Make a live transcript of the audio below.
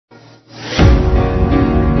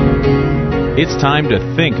It's time to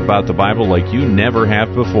think about the Bible like you never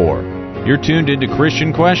have before. You're tuned into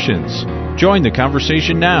Christian Questions. Join the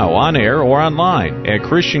conversation now on air or online at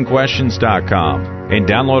ChristianQuestions.com and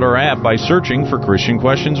download our app by searching for Christian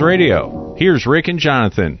Questions Radio. Here's Rick and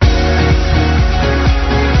Jonathan.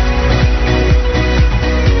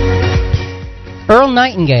 Earl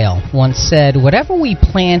Nightingale once said, "Whatever we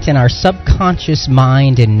plant in our subconscious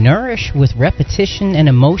mind and nourish with repetition and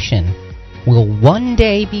emotion will one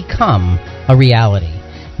day become a reality."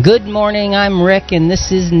 Good morning, I'm Rick, and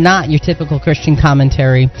this is not your typical Christian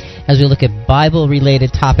commentary as we look at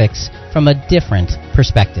Bible-related topics from a different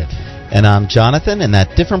perspective. And I'm Jonathan, and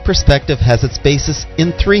that different perspective has its basis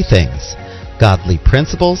in three things: godly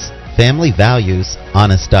principles, family values,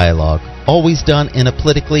 honest dialogue, always done in a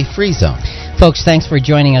politically free zone. Folks, thanks for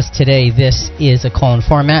joining us today. This is a call-in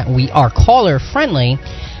format. We are caller-friendly,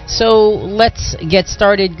 so let's get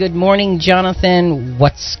started. Good morning, Jonathan.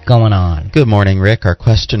 What's going on? Good morning, Rick. Our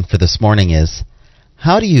question for this morning is,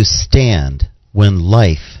 how do you stand when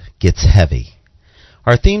life gets heavy?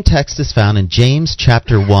 Our theme text is found in James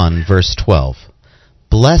chapter 1, verse 12.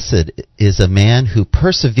 Blessed is a man who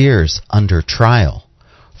perseveres under trial,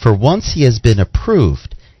 for once he has been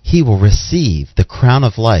approved, he will receive the crown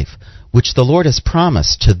of life, which the Lord has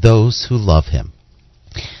promised to those who love him.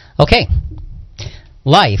 Okay.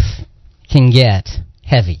 Life can get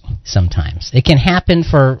heavy sometimes. It can happen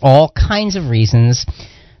for all kinds of reasons.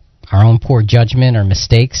 Our own poor judgment or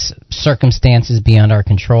mistakes, circumstances beyond our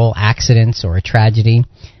control, accidents or a tragedy.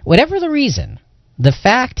 Whatever the reason, the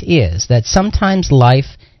fact is that sometimes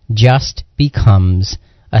life just becomes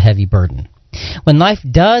a heavy burden. When life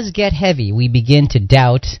does get heavy, we begin to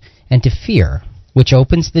doubt and to fear, which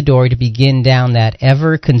opens the door to begin down that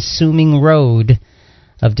ever-consuming road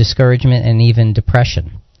of discouragement and even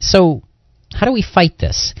depression. So, how do we fight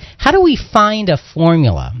this? How do we find a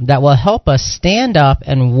formula that will help us stand up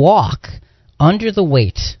and walk under the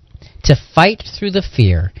weight, to fight through the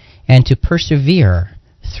fear, and to persevere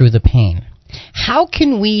through the pain? How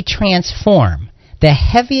can we transform the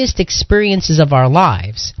heaviest experiences of our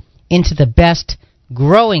lives into the best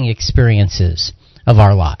growing experiences of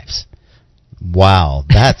our lives? Wow,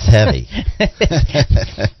 that's heavy.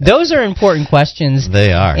 Those are important questions.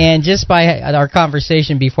 They are. And just by our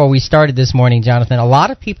conversation before we started this morning, Jonathan, a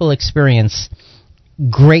lot of people experience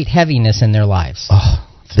great heaviness in their lives. Oh,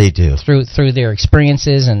 they do. Through their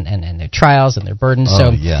experiences and their trials and their burdens.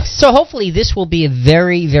 Oh, yes. So hopefully this will be a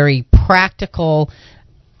very, very practical,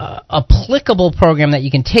 applicable program that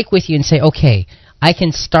you can take with you and say, okay, I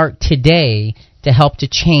can start today to help to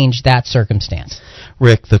change that circumstance.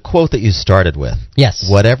 Rick, the quote that you started with, yes,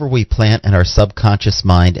 whatever we plant in our subconscious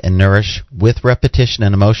mind and nourish with repetition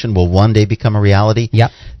and emotion will one day become a reality.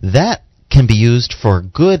 Yep. That can be used for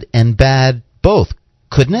good and bad both,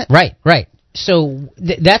 couldn't it? Right. So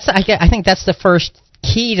I think that's the first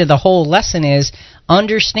key to the whole lesson is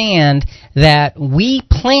understand that we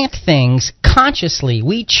plant things consciously.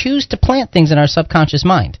 We choose to plant things in our subconscious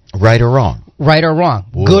mind. Right or wrong? Right or wrong,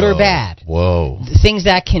 Whoa. Good or bad. Whoa. Things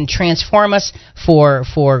that can transform us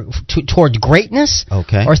towards greatness,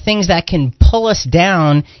 okay, or things that can pull us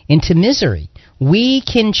down into misery. We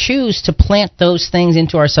can choose to plant those things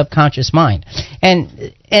into our subconscious mind.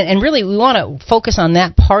 And really, we want to focus on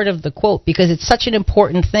that part of the quote because it's such an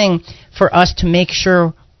important thing for us to make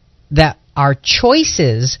sure that our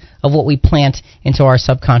choices of what we plant into our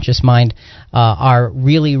subconscious mind are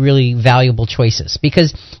really, really valuable choices.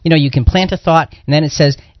 Because, you can plant a thought, and then it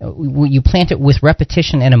says you plant it with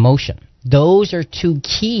repetition and emotion. Those are two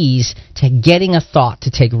keys to getting a thought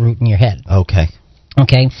to take root in your head. Okay.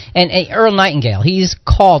 And Earl Nightingale, he's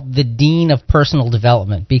called the Dean of Personal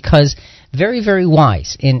Development because very, very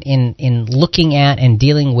wise in looking at and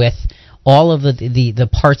dealing with all of the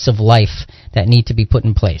parts of life that need to be put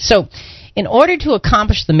in place. So, in order to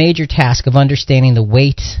accomplish the major task of understanding the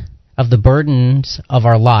weight of the burdens of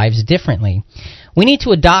our lives differently, we need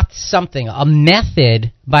to adopt something, a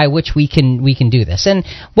method by which we can do this. And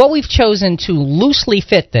what we've chosen to loosely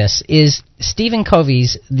fit this is Stephen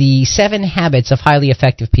Covey's The 7 Habits of Highly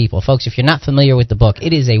Effective People. Folks, if you're not familiar with the book,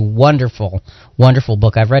 it is a wonderful, wonderful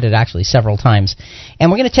book. I've read it actually several times. And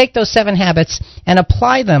we're going to take those 7 habits and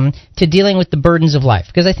apply them to dealing with the burdens of life,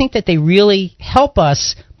 because I think that they really help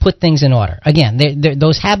us put things in order. Again,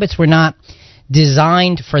 those habits were not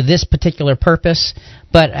designed for this particular purpose,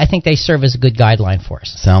 but I think they serve as a good guideline for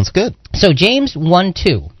us. Sounds good. So James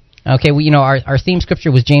 1:2. Okay, our theme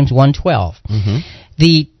scripture was James 1:12. Mm-hmm.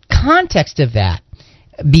 The context of that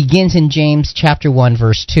begins in James chapter 1,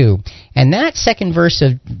 verse 2. And that second verse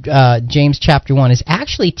of James chapter 1 is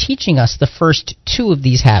actually teaching us the first 2 of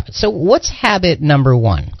these habits. So what's habit number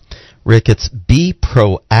 1? Rick, it's be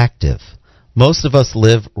proactive. Most of us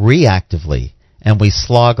live reactively, and we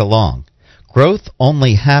slog along. Growth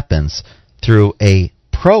only happens through a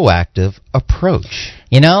proactive approach.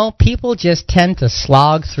 You know, people just tend to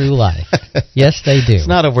slog through life. Yes, they do. It's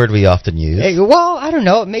not a word we often use. Hey, well, I don't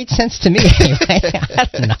know. It made sense to me anyway. I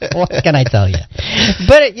don't know. What can I tell you?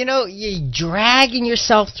 But, you're dragging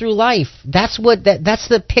yourself through life. That's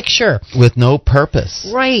the picture. With no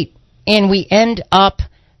purpose. Right. And we end up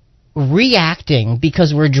reacting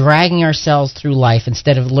because we're dragging ourselves through life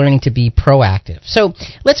instead of learning to be proactive. So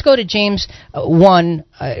let's go to James 1,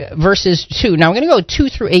 verses 2. Now, we're going to go 2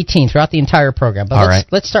 through 18 throughout the entire program. But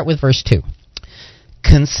let's start with verse 2.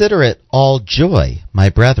 Consider it all joy, my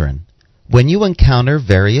brethren, when you encounter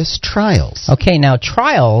various trials. Okay, now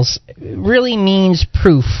trials really means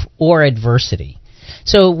proof or adversity.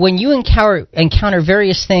 So when you encounter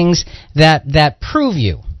various things that prove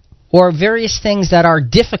you, or various things that are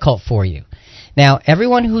difficult for you. Now,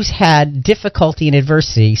 everyone who's had difficulty and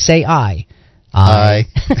adversity, say I. Aye.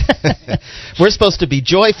 We're supposed to be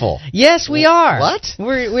joyful. Yes, we are. What?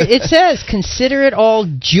 It says, consider it all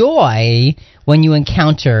joy when you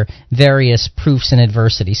encounter various proofs and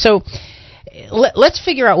adversity. So let's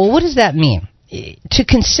figure out, well, what does that mean? To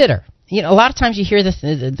consider. A lot of times you hear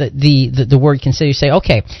the word consider, you say,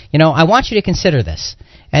 okay, I want you to consider this.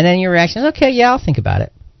 And then your reaction is, okay, yeah, I'll think about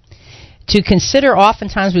it. To consider,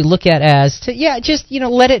 oftentimes we look at as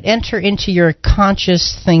let it enter into your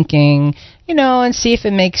conscious thinking, and see if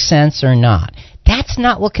it makes sense or not. That's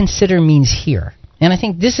not what consider means here. And I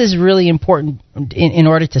think this is really important in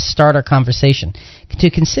order to start our conversation. To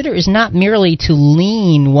consider is not merely to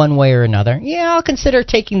lean one way or another. Yeah, I'll consider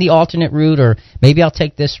taking the alternate route, or maybe I'll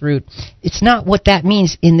take this route. It's not what that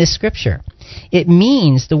means in this scripture. It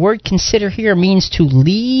means, the word consider here means to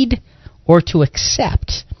lead or to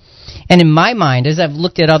accept. And in my mind, as I've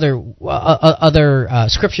looked at other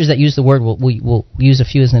scriptures that use the word, we'll use a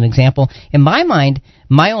few as an example. In my mind,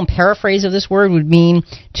 my own paraphrase of this word would mean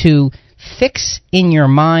to fix in your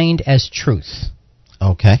mind as truth.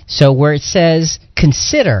 Okay. So where it says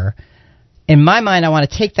consider, in my mind I want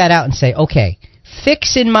to take that out and say, okay,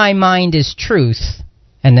 fix in my mind as truth,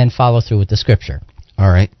 and then follow through with the scripture. All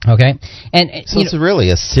right. Okay? And so it's really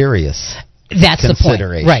a serious That's the point.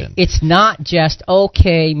 Right. It's not just,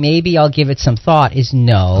 okay, maybe I'll give it some thought. Is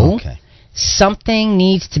no. Okay. Something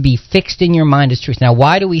needs to be fixed in your mind as truth. Now,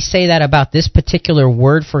 why do we say that about this particular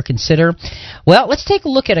word for consider? Well, let's take a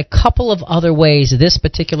look at a couple of other ways this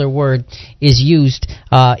particular word is used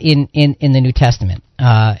in the New Testament.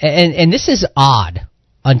 And this is odd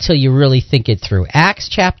until you really think it through. Acts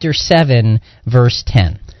chapter 7, verse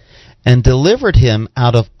 10. And delivered him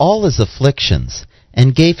out of all his afflictions,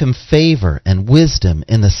 and gave him favor and wisdom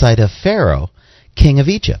in the sight of Pharaoh, king of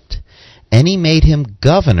Egypt. And he made him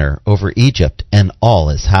governor over Egypt and all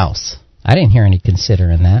his house. I didn't hear any consider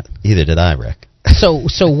in that. Either did I, Rick. So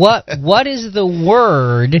what is the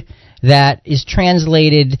word that is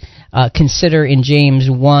translated consider in James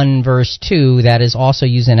 1 verse 2 that is also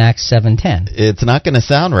used in Acts 7:10? It's not going to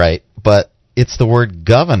sound right, but it's the word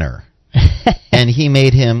governor. And he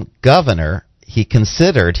made him governor. He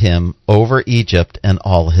considered him over Egypt and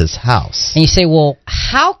all his house. And you say, well,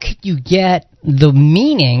 how could you get the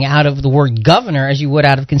meaning out of the word governor as you would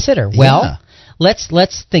out of consider? Well,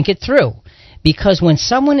 let's think it through. Because when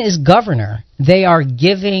someone is governor, they are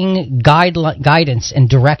giving guidance and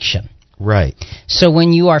direction. Right. So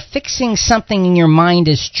when you are fixing something in your mind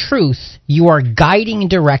as truth, you are guiding and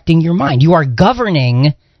directing your mind. You are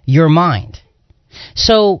governing your mind.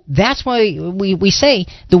 So that's why we say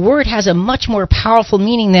the word has a much more powerful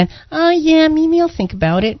meaning than, maybe I'll think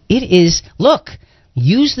about it. It is, look,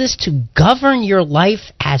 use this to govern your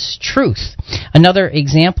life as truth. Another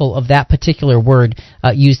example of that particular word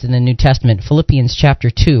used in the New Testament, Philippians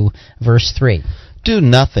chapter 2, verse 3. Do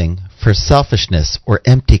nothing for selfishness or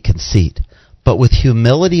empty conceit, but with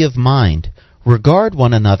humility of mind, regard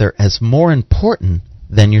one another as more important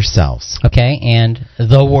than yourselves. Okay, and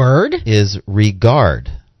the word? Is regard.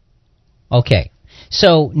 Okay,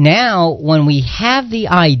 so now when we have the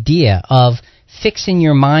idea of fixing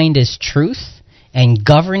your mind as truth and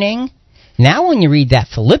governing, now when you read that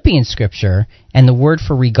Philippians scripture and the word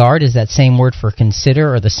for regard is that same word for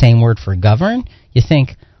consider or the same word for govern, you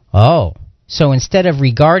think, oh, so instead of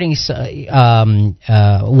regarding one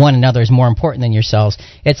another as more important than yourselves,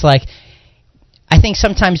 it's like, I think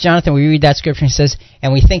sometimes, Jonathan, we read that scripture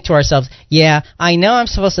and we think to ourselves, yeah, I know I'm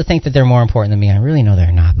supposed to think that they're more important than me. I really know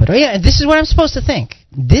they're not. But this is what I'm supposed to think.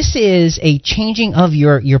 This is a changing of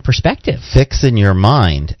your perspective. Fix in your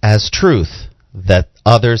mind as truth that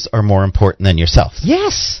others are more important than yourself.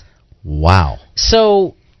 Yes. Wow.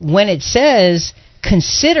 So when it says,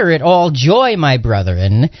 consider it all joy, my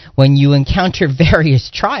brethren, when you encounter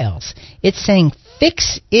various trials, it's saying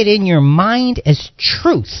fix it in your mind as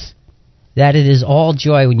truth that it is all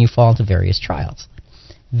joy when you fall into various trials.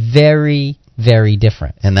 Very, very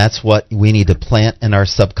different. And that's what we need to plant in our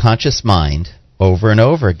subconscious mind over and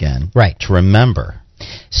over again, right, to remember.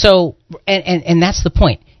 So, and that's the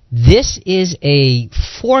point. This is a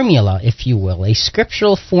formula, if you will, a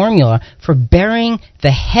scriptural formula for bearing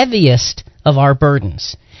the heaviest of our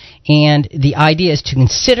burdens. And the idea is to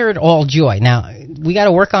consider it all joy. Now, we got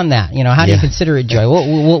to work on that. How do you consider it joy?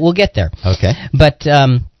 We'll get there. Okay. But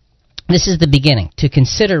this is the beginning. To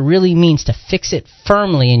consider really means to fix it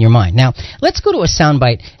firmly in your mind. Now, let's go to a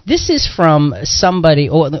soundbite. This is from somebody.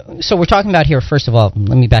 So we're talking about here, first of all,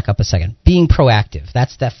 let me back up a second. Being proactive.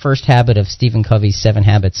 That's that first habit of Stephen Covey's 7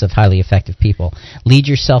 Habits of Highly Effective People. Lead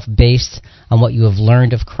yourself based on what you have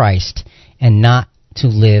learned of Christ and not to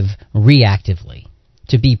live reactively.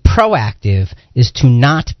 To be proactive is to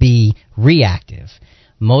not be reactive.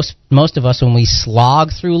 Most of us, when we slog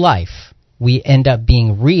through life, we end up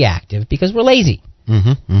being reactive because we're lazy.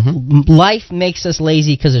 Life makes us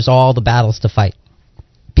lazy because there's all the battles to fight.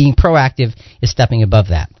 Being proactive is stepping above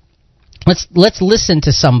that. Let's listen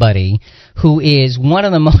to somebody who is one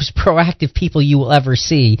of the most proactive people you will ever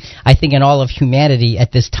see, I think, in all of humanity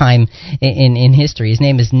at this time in history. His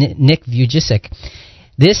name is Nick Vujicic.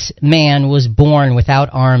 This man was born without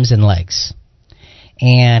arms and legs,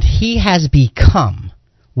 and he has become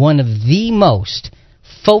one of the most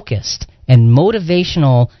focused and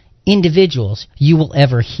motivational individuals you will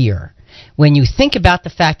ever hear. When you think about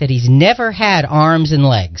the fact that he's never had arms and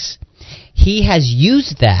legs, he has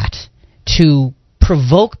used that to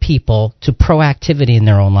provoke people to proactivity in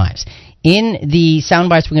their own lives. In the sound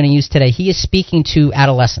bites we're going to use today, he is speaking to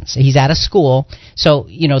adolescents. He's at a school, so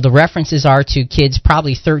the references are to kids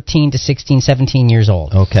probably 13 to 16, 17 years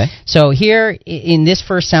old. Okay. So here in this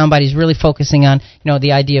first soundbite, he's really focusing on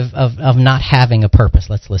the idea of not having a purpose.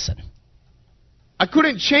 Let's listen. I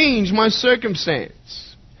couldn't change my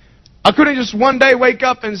circumstance. I couldn't just one day wake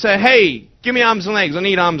up and say, hey, give me arms and legs. I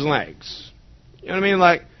need arms and legs. You know what I mean?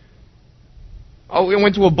 Like, I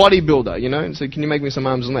went to a bodybuilder, and said, can you make me some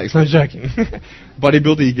arms and legs? No joking.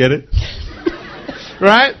 Bodybuilder, you get it?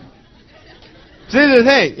 Right? So here's the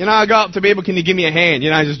thing. I go up to people, can you give me a hand?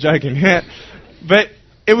 Just joking. But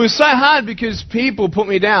it was so hard because people put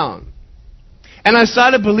me down. And I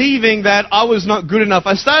started believing that I was not good enough.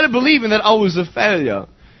 I started believing that I was a failure.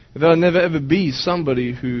 That I'd never ever be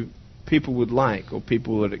somebody who people would like or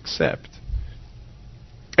people would accept.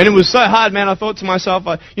 And it was so hard, man. I thought to myself,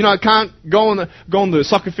 I can't go on the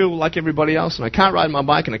soccer field like everybody else, and I can't ride my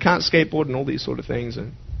bike, and I can't skateboard, and all these sort of things.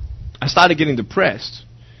 And I started getting depressed.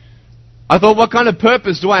 I thought, what kind of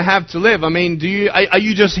purpose do I have to live? I mean, are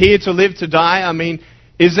you just here to live to die? I mean,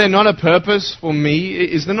 is there not a purpose for me?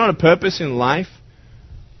 Is there not a purpose in life?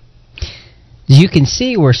 You can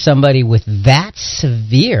see where somebody with that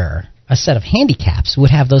severe a set of handicaps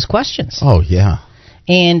would have those questions. Oh, yeah.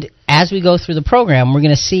 And as we go through the program, we're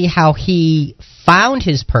going to see how he found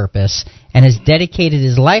his purpose and has dedicated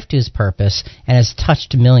his life to his purpose and has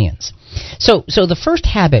touched millions. So the first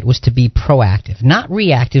habit was to be proactive. Not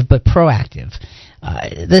reactive, but proactive.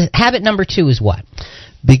 The habit number 2 is what?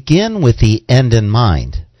 Begin with the end in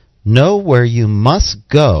mind. Know where you must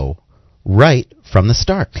go right from the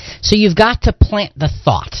start. So you've got to plant the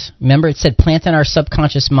thought. Remember, it said plant in our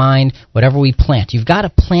subconscious mind whatever we plant. You've got to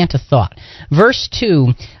plant a thought. Verse 2,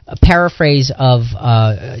 a paraphrase of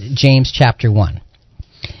James chapter 1.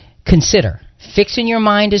 Consider, fix in your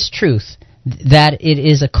mind as truth, that it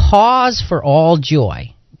is a cause for all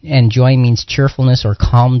joy. And joy means cheerfulness or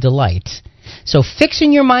calm delight. So fix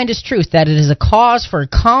in your mind as truth that it is a cause for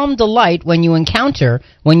calm delight when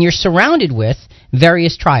you're surrounded with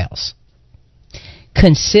various trials.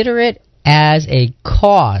 Consider it as a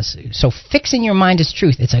cause. So fix in your mind as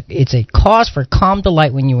truth. It's a cause for calm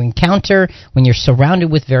delight when you're surrounded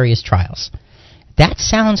with various trials. That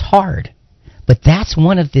sounds hard, but that's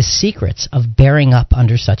one of the secrets of bearing up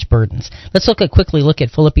under such burdens. Let's quickly look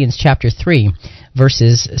at Philippians chapter 3,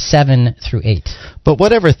 verses 7 through 8. But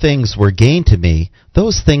whatever things were gained to me,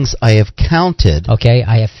 those things I have counted. Okay,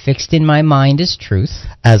 I have fixed in my mind as truth.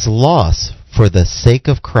 As loss for the sake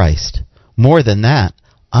of Christ. More than that,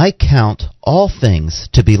 I count all things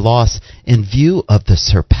to be loss in view of the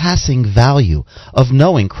surpassing value of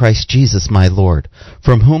knowing Christ Jesus my Lord,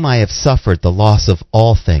 from whom I have suffered the loss of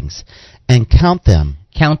all things, and count them.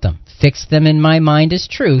 Fix them in my mind as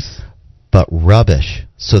truth. But rubbish,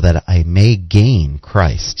 so that I may gain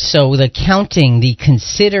Christ. So the counting, the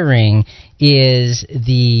considering is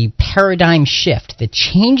the paradigm shift, the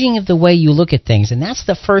changing of the way you look at things. And that's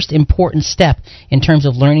the first important step in terms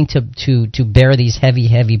of learning to bear these heavy,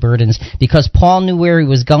 heavy burdens. Because Paul knew where he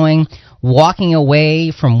was going, walking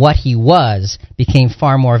away from what he was became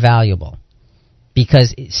far more valuable.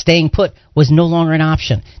 Because staying put was no longer an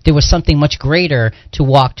option. There was something much greater to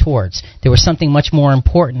walk towards. There was something much more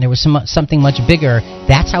important. There was something much bigger.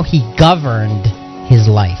 That's how he governed his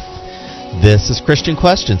life. This is Christian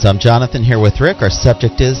Questions. I'm Jonathan here with Rick. Our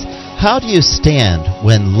subject is, how do you stand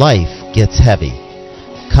when life gets heavy?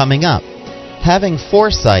 Coming up, having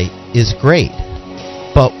foresight is great,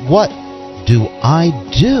 but what do I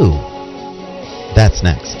do? That's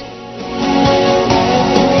next.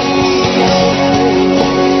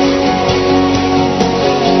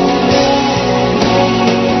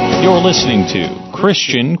 You're listening to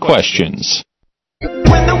Christian Questions.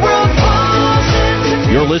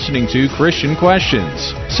 You're listening to Christian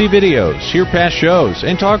Questions. See videos, hear past shows,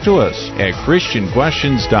 and talk to us at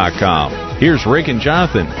ChristianQuestions.com. Here's Rick and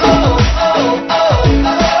Jonathan.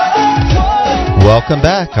 Welcome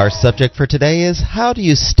back. Our subject for today is, how do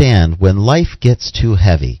you stand when life gets too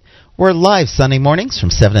heavy? We're live Sunday mornings from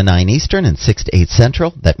 7 to 9 Eastern and 6 to 8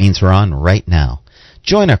 Central. That means we're on right now.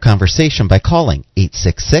 Join our conversation by calling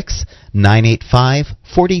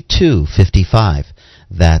 866-985-4255.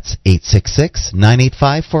 That's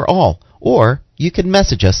 866-985-4ALL. Or you can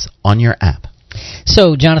message us on your app.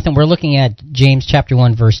 So, Jonathan, we're looking at James chapter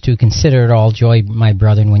 1, verse 2. Consider it all joy, my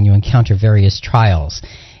brethren, when you encounter various trials.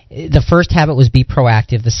 The first habit was be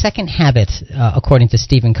proactive. The second habit, according to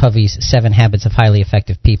Stephen Covey's 7 Habits of Highly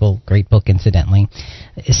Effective People, great book, incidentally,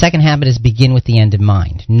 the second habit is begin with the end in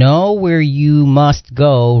mind. Know where you must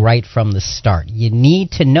go right from the start. You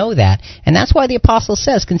need to know that, and that's why the apostle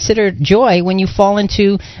says, consider joy when you fall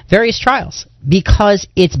into various trials, because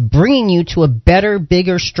it's bringing you to a better,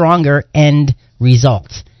 bigger, stronger end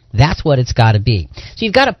result. That's what it's got to be. So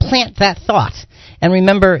you've got to plant that thought. And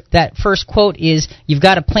remember, that first quote is, you've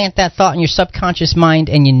got to plant that thought in your subconscious mind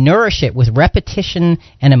and you nourish it with repetition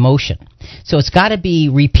and emotion. So it's got to be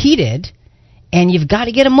repeated, and you've got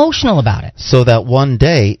to get emotional about it. So that one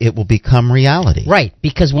day it will become reality. Right,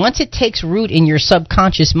 because once it takes root in your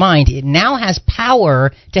subconscious mind, it now has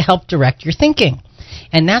power to help direct your thinking.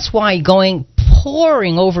 And that's why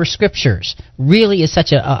pouring over scriptures really is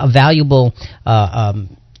such a valuable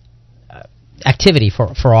activity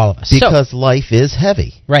for all of us. Because life is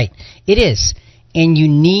heavy. Right. It is. And you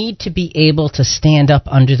need to be able to stand up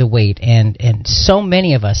under the weight. And so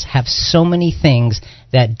many of us have so many things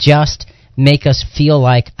that just make us feel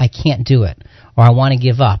like I can't do it, or I want to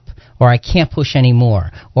give up, or I can't push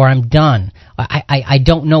anymore, or I'm done. I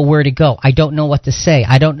don't know where to go. I don't know what to say.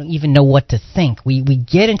 I don't even know what to think. We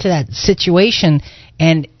get into that situation,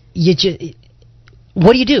 and you just...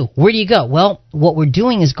 What do you do? Where do you go? Well, what we're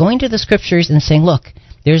doing is going to the Scriptures and saying, look,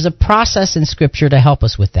 there's a process in Scripture to help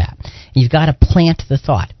us with that. You've got to plant the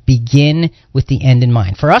thought. Begin with the end in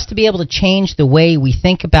mind. For us to be able to change the way we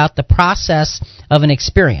think about the process of an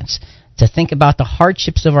experience, to think about the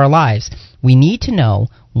hardships of our lives, we need to know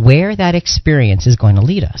where that experience is going to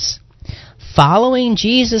lead us. Following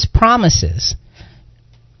Jesus' promises,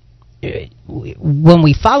 when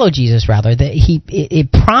we follow Jesus, rather, it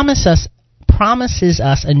promises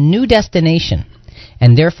us a new destination,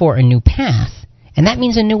 and therefore a new path, and that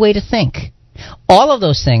means a new way to think. All of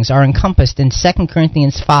those things are encompassed in 2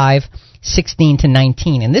 Corinthians 5:16 to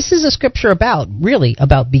 19, and this is a scripture about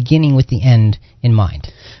beginning with the end in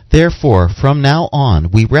mind. Therefore, from now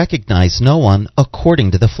on, we recognize no one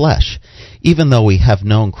according to the flesh, even though we have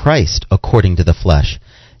known Christ according to the flesh.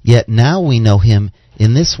 Yet now we know him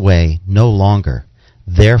in this way no longer.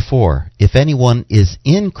 Therefore, if anyone is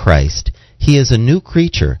in Christ, he is a new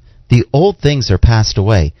creature. The old things are passed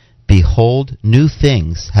away. Behold, new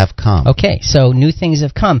things have come. Okay, so new things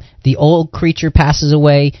have come. The old creature passes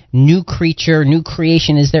away. New creature, new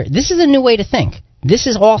creation is there. This is a new way to think. This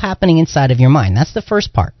is all happening inside of your mind. That's the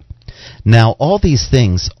first part. Now all these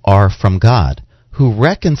things are from God, who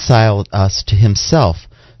reconciled us to himself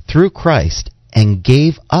through Christ and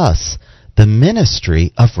gave us the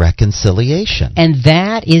ministry of reconciliation. And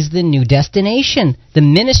that is the new destination, the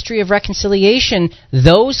ministry of reconciliation.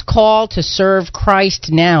 Those called to serve Christ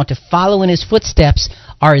now, to follow in his footsteps,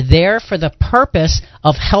 are there for the purpose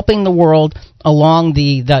of helping the world along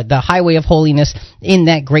the highway of holiness in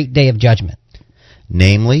that great day of judgment.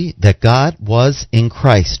 Namely, that God was in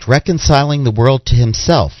Christ, reconciling the world to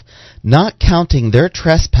himself, not counting their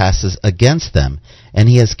trespasses against them, and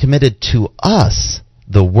he has committed to us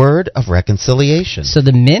the word of reconciliation. So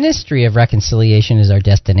the ministry of reconciliation is our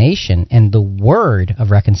destination, and the word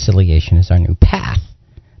of reconciliation is our new path.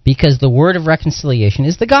 because the word of reconciliation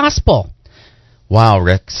is the gospel. Wow,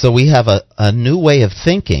 Rick. So we have a new way of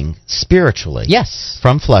thinking spiritually. Yes.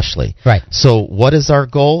 From fleshly. Right. So what is our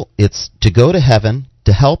goal? It's to go to heaven,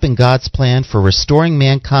 to help in God's plan for restoring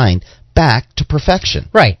mankind back to perfection.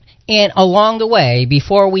 Right. And along the way,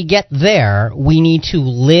 before we get there, we need to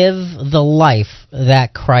live the life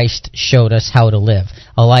that Christ showed us how to live.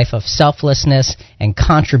 A life of selflessness and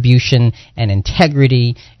contribution and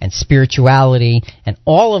integrity and spirituality and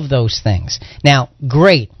all of those things. Now,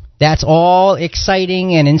 great. That's all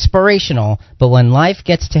exciting and inspirational, but when life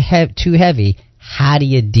gets too heavy, how do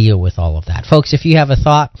you deal with all of that? Folks, if you have a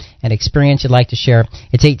thought, an experience you'd like to share,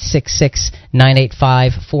 it's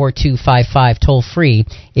 866-985-4255, toll free,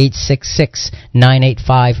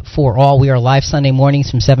 866-985-4ALL. We are live Sunday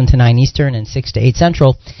mornings from 7 to 9 Eastern and 6 to 8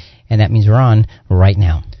 Central, and that means we're on right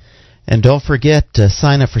now. And don't forget to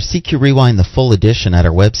sign up for CQ Rewind, the full edition, at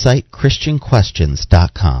our website,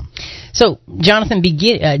 ChristianQuestions.com. So, Jonathan,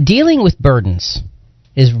 dealing with burdens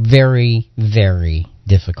is very, very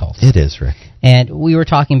difficult. It is, Rick. And we were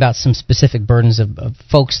talking about some specific burdens of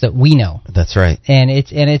folks that we know. That's right. And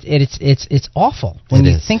it's awful when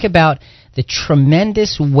you think about the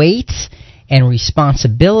tremendous weight and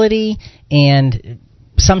responsibility and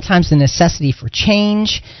sometimes the necessity for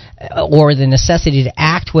change or the necessity to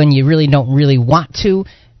act when you really don't really want to.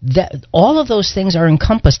 All of those things are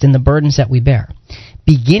encompassed in the burdens that we bear.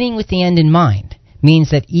 Beginning with the end in mind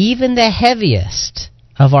means that even the heaviest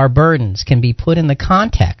of our burdens can be put in the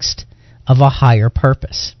context of a higher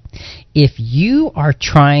purpose. If you are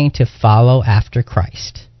trying to follow after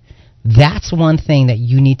Christ, that's one thing that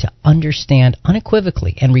you need to understand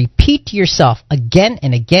unequivocally and repeat to yourself again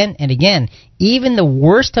and again and again. Even the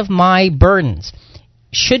worst of my burdens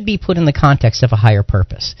should be put in the context of a higher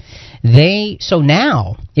purpose. So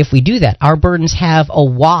now, if we do that, our burdens have a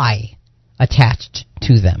why attached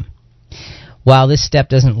to them. While this step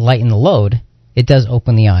doesn't lighten the load, it does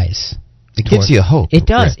open the eyes. It gives you hope. It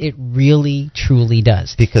does. Rick. It really, truly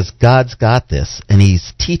does. Because God's got this, and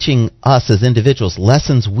He's teaching us as individuals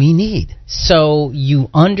lessons we need. So you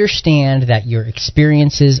understand that your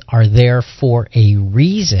experiences are there for a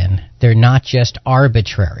reason. They're not just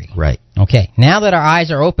arbitrary. Right. Okay. Now that our eyes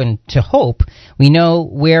are open to hope, we know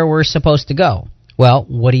where we're supposed to go. Well,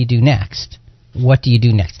 what do you do next? What do you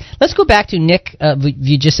do next? Let's go back to Nick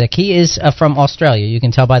Vujicic. He is from Australia. You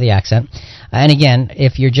can tell by the accent. And again,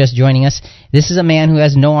 if you're just joining us, this is a man who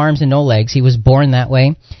has no arms and no legs. He was born that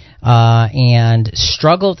way and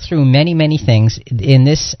struggled through many, many things. In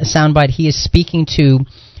this soundbite, he is speaking to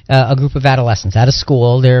a group of adolescents out of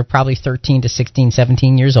school. They're probably 13 to 16,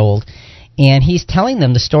 17 years old. And he's telling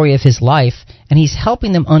them the story of his life, and he's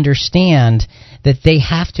helping them understand that they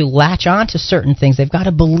have to latch on to certain things. They've got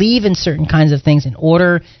to believe in certain kinds of things in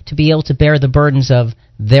order to be able to bear the burdens of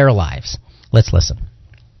their lives. Let's listen.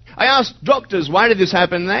 I asked doctors, why did this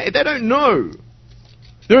happen? They don't know.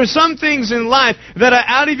 There are some things in life that are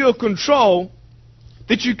out of your control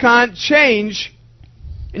that you can't change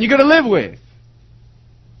and you've got to live with.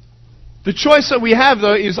 The choice that we have,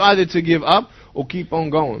 though, is either to give up or keep on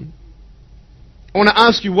going. I want to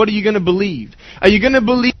ask you, what are you going to believe? Are you going to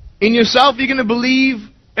believe in yourself? Are you going to believe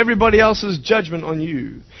everybody else's judgment on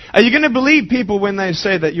you? Are you going to believe people when they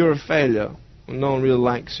say that you're a failure? When no one really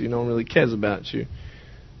likes you, no one really cares about you.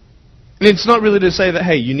 And it's not really to say that,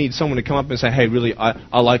 hey, you need someone to come up and say, hey, really,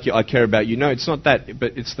 I like you, I care about you. No, it's not that,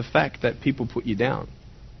 but it's the fact that people put you down.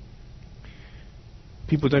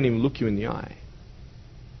 People don't even look you in the eye.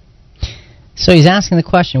 So he's asking the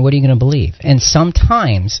question, what are you going to believe? And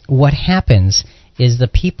sometimes what happens is the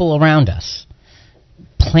people around us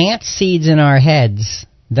plant seeds in our heads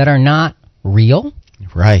that are not real.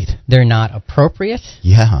 Right. They're not appropriate.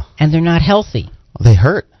 Yeah. And they're not healthy. Well, they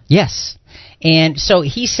hurt. Yes. And so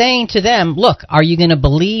he's saying to them, look, are you going to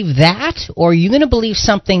believe that, or are you going to believe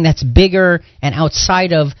something that's bigger and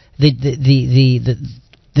outside of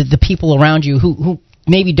the people around you who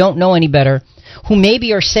maybe don't know any better, who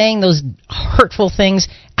maybe are saying those hurtful things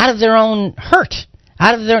out of their own hurt,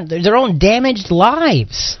 out of their own damaged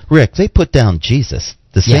lives? Rick, they put down Jesus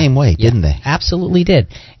the same way, didn't they? Absolutely did.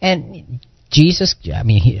 And Jesus, I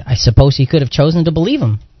mean, I suppose he could have chosen to believe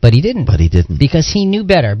him, but he didn't. But he didn't. Because he knew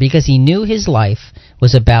better, because he knew his life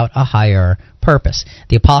was about a higher purpose.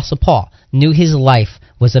 The Apostle Paul knew his life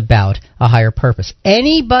was about a higher purpose.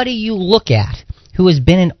 Anybody you look at who has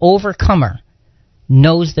been an overcomer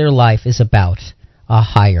knows their life is about a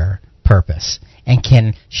higher purpose. and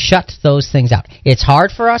can shut those things out. It's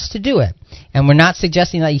hard for us to do it. And we're not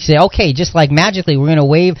suggesting that you say, okay, just like magically I'm going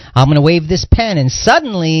to wave this pen and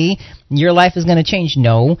suddenly your life is going to change.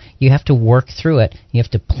 No, you have to work through it. You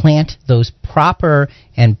have to plant those proper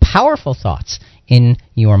and powerful thoughts in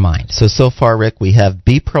your mind. So far, Rick, we have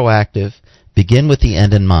be proactive, begin with the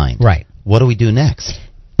end in mind. Right. What do we do next?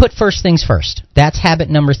 Put first things first. That's habit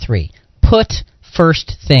number 3. Put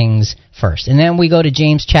first things first. And then we go to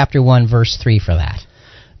James chapter 1, verse 3 for that.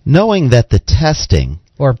 Knowing that the testing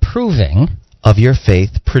or proving of your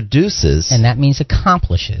faith produces, and that means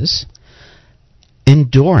accomplishes,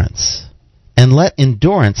 endurance. And let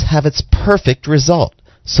endurance have its perfect result,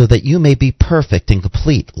 so that you may be perfect and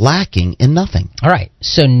complete, lacking in nothing. All right.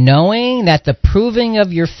 So knowing that the proving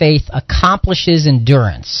of your faith accomplishes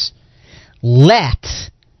endurance, let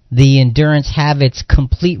the endurance have its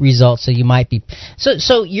complete result, so you might be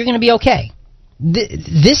so you're going to be okay.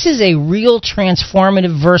 This is a real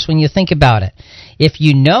transformative verse when you think about it. If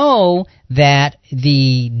you know that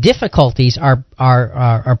the difficulties are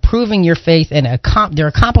proving your faith and they're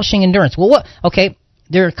accomplishing endurance. Well, what? Okay,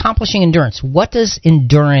 they're accomplishing endurance. What does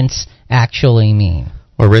endurance actually mean?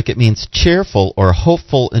 Well, Rick, it means cheerful or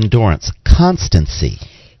hopeful endurance, constancy.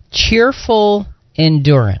 Cheerful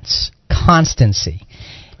endurance, constancy.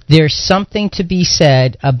 There's something to be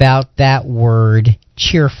said about that word,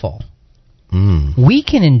 cheerful. We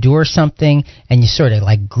can endure something and you sort of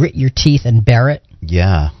like grit your teeth and bear it.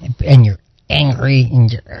 Yeah. And you're angry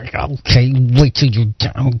and you're, okay, wait till you're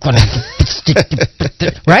done. I'm going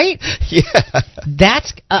to... Right? Yeah.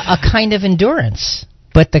 That's a kind of endurance.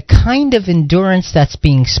 But the kind of endurance that's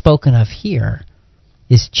being spoken of here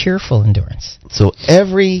is cheerful endurance. So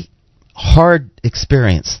every hard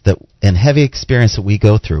experience and heavy experience that we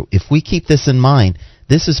go through, if we keep this in mind,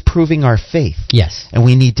 this is proving our faith. Yes. And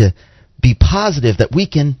we need to be positive that we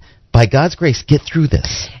can, by God's grace, get through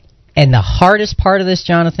this. And the hardest part of this,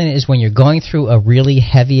 Jonathan, is when you're going through a really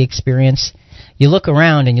heavy experience, you look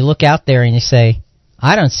around and you look out there and you say,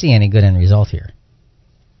 I don't see any good end result here.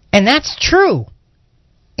 And that's true.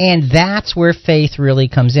 And that's where faith really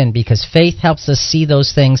comes in, because faith helps us see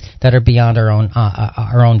those things that are beyond our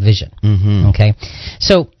own vision. Mm-hmm. Okay?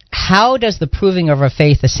 So how does the proving of our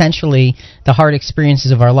faith, essentially the hard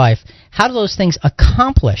experiences of our life, how do those things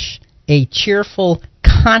accomplish a cheerful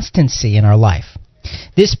constancy in our life?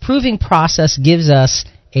 This proving process gives us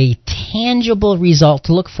a tangible result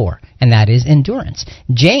to look for, and that is endurance.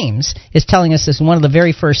 James is telling us this one of the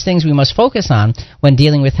very first things we must focus on when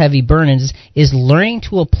dealing with heavy burdens is learning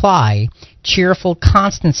to apply cheerful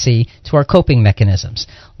constancy to our coping mechanisms.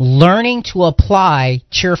 Learning to apply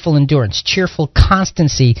cheerful endurance, cheerful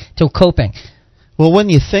constancy to coping. Well, when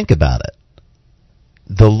you think about it,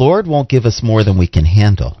 the Lord won't give us more than we can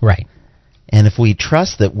handle. Right. And if we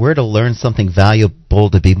trust that we're to learn something valuable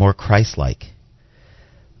to be more Christ-like,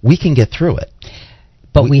 we can get through it.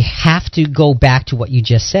 But we have to go back to what you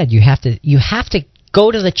just said. You have to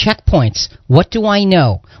go to the checkpoints. What do I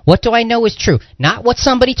know? What do I know is true? Not what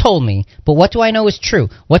somebody told me, but what do I know is true?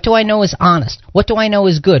 What do I know is honest? What do I know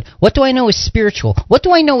is good? What do I know is spiritual? What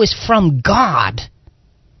do I know is from God?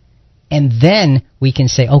 And then we can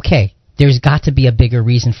say, okay, there's got to be a bigger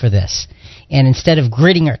reason for this. And instead of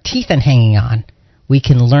gritting our teeth and hanging on, we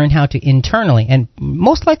can learn how to internally, and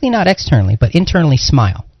most likely not externally, but internally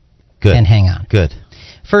smile. Good. And hang on. Good.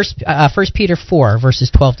 First Peter 4,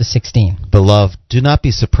 verses 12 to 16. Beloved, do not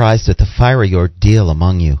be surprised at the fiery ordeal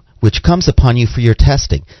among you, which comes upon you for your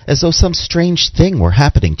testing, as though some strange thing were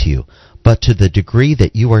happening to you. But to the degree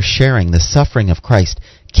that you are sharing the suffering of Christ,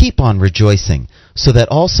 keep on rejoicing, so that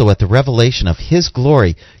also at the revelation of His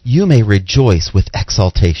glory you may rejoice with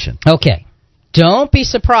exultation. Okay. Don't be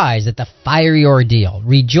surprised at the fiery ordeal.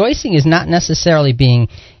 Rejoicing is not necessarily being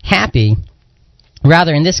happy.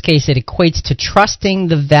 Rather, in this case, it equates to trusting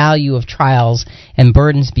the value of trials and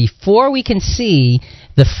burdens before we can see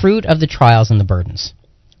the fruit of the trials and the burdens.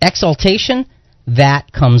 Exaltation,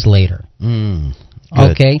 that comes later.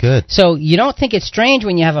 Good, okay, good. So you don't think it's strange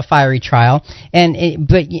when you have a fiery trial, and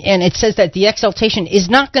it says that the exaltation is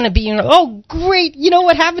not going to be, oh great, you know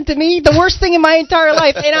what happened to me? The worst thing in my entire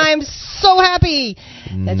life, and I'm so happy.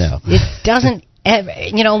 No, it doesn't.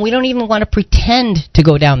 We don't even want to pretend to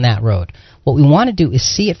go down that road. What we want to do is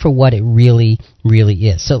see it for what it really, really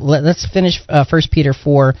is. So let's finish 1 Peter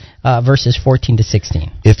 4, verses 14 to 16.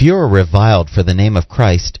 If you are reviled for the name of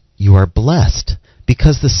Christ, you are blessed,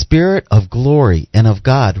 because the Spirit of glory and of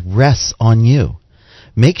God rests on you.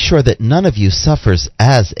 Make sure that none of you suffers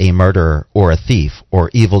as a murderer or a thief or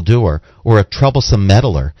evildoer or a troublesome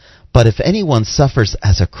meddler. But if anyone suffers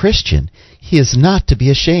as a Christian, he is not to be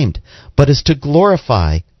ashamed, but is to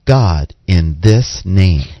glorify God in this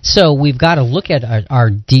name. So we've got to look at our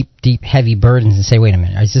deep, heavy burdens and say, wait a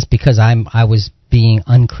minute, is this because I was being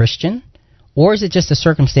unchristian? Or is it just a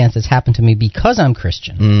circumstance that's happened to me because I'm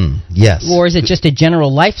Christian? Yes. Or is it just a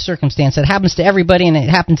general life circumstance that happens to everybody and it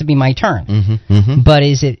happened to be my turn? But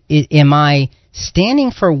am I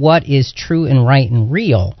standing for what is true and right and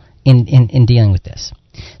real in dealing with this?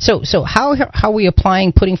 So how are we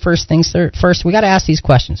applying putting first things first? We got to ask these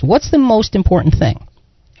questions. What's the most important thing?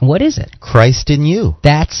 And what is it? Christ in you.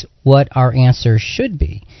 That's what our answer should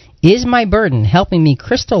be. Is my burden helping me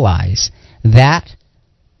crystallize that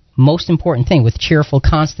most important thing with cheerful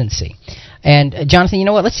constancy? And Jonathan, you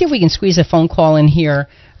know what? Let's see if we can squeeze a phone call in here.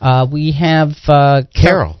 We have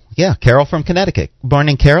Carol. Yeah, Carol from Connecticut. Good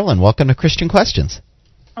morning, Carol, and welcome to Christian Questions.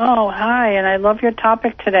 Oh, hi, and I love your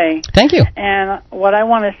topic today. Thank you. And what I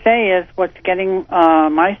want to say is what's getting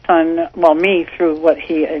my son, well, me, through what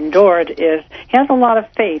he endured is he has a lot of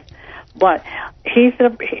faith, but he's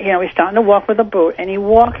starting to walk with a boot, and he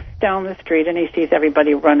walks down the street and he sees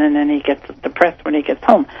everybody running, and he gets depressed when he gets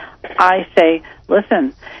home. I say,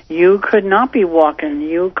 listen, you could not be walking.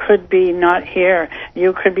 You could be not here.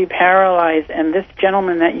 You could be paralyzed, and this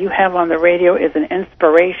gentleman that you have on the radio is an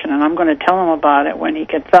inspiration, and I'm going to tell him about it when he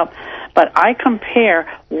gets up. But I compare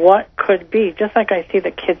what could be, just like I see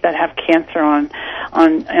the kids that have cancer on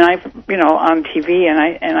TV,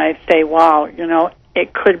 and I say, wow,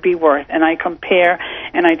 it could be worse. And I compare,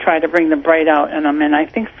 and I try to bring the bright out in him. And I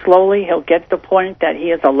think slowly he'll get to the point that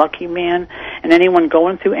he is a lucky man. And anyone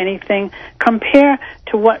going through anything, compare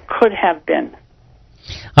to what could have been.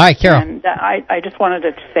 All right, Carol. And I just wanted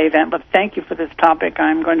to say that. But thank you for this topic.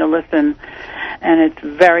 I'm going to listen. And it's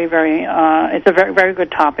very, very, it's a very, very good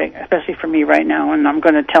topic, especially for me right now. And I'm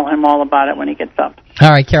going to tell him all about it when he gets up.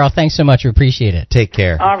 All right, Carol. Thanks so much. We appreciate it. Take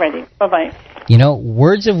care. All righty. Bye-bye.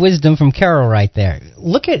 Words of wisdom from Carol right there.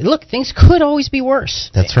 Look, things could always be worse.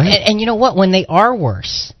 That's right. And you know what? When they are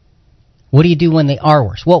worse, what do you do when they are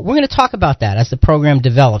worse? Well, we're going to talk about that as the program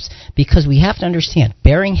develops, because we have to understand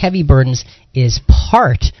bearing heavy burdens is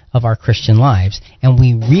part of our Christian lives, and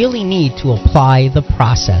we really need to apply the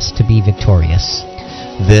process to be victorious.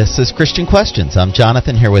 This is Christian Questions. I'm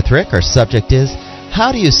Jonathan here with Rick. Our subject is,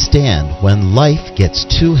 how do you stand when life gets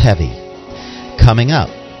too heavy? Coming up.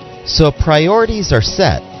 So priorities are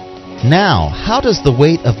set. Now, how does the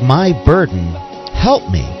weight of my burden help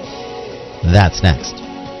me? That's next.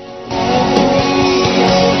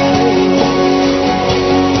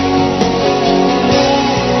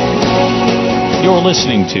 You're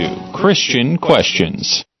listening to Christian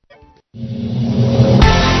Questions.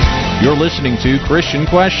 You're listening to Christian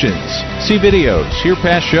Questions. See videos, hear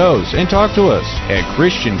past shows, and talk to us at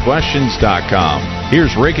ChristianQuestions.com.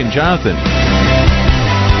 Here's Rick and Jonathan.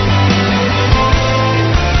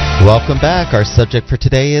 Welcome back. Our subject for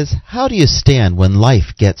today is, how do you stand when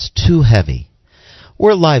life gets too heavy?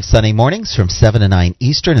 We're live Sunday mornings from 7 to 9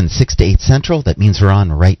 Eastern and 6 to 8 Central. That means we're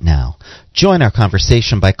on right now. Join our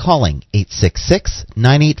conversation by calling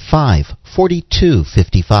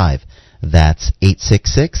 866-985-4255. That's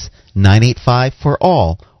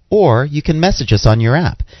 866-985-4ALL. Or you can message us on your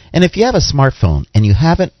app. And if you have a smartphone and you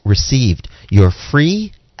haven't received your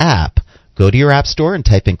free app, go to your app store and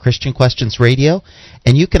type in Christian Questions Radio,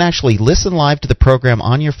 and you can actually listen live to the program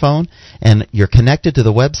on your phone, and you're connected to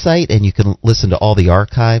the website, and you can listen to all the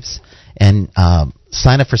archives, and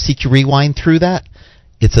sign up for CQ Rewind through that.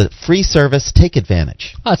 It's a free service. Take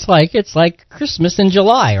advantage. Oh, it's like Christmas in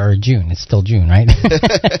July or June. It's still June, right?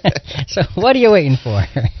 So what are you waiting for?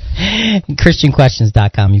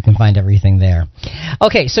 ChristianQuestions.com. You can find everything there.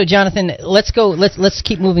 Okay, so Jonathan, let's go. Let's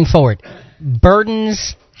keep moving forward.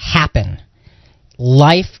 Burdens happen.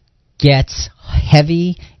 Life gets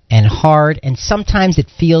heavy and hard, and sometimes it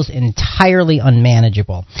feels entirely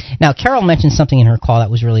unmanageable. Now, Carol mentioned something in her call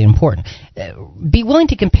that was really important. Be willing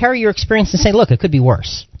to compare your experience and say, look, it could be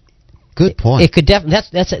worse. Good point. It could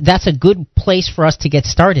that's a good place for us to get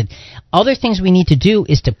started. Other things we need to do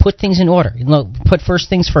is to put things in order. Put first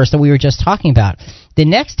things first that we were just talking about. The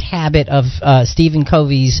next habit of Stephen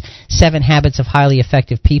Covey's 7 Habits of Highly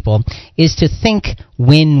Effective People is to think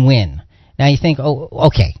win-win. Now you think, oh,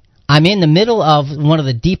 okay, I'm in the middle of one of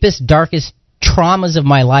the deepest, darkest traumas of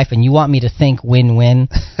my life, and you want me to think win-win?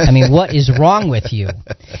 I mean, what is wrong with you?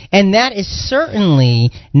 And that is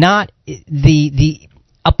certainly not the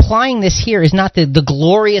applying this here is not the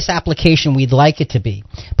glorious application we'd like it to be.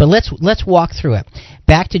 But let's walk through it.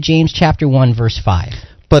 Back to James chapter 1, verse 5.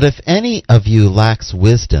 But if any of you lacks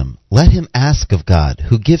wisdom, let him ask of God,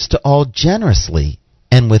 who gives to all generously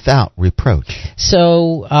and without reproach.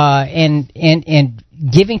 So, and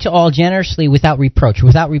giving to all generously without reproach.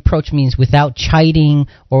 Without reproach means without chiding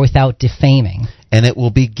or without defaming. And it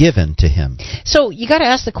will be given to him. So you got to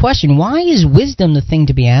ask the question, why is wisdom the thing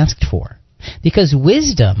to be asked for? Because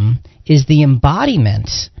wisdom is the embodiment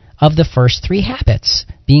of the first three habits: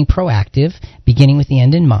 being proactive, beginning with the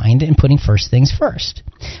end in mind, and putting first things first.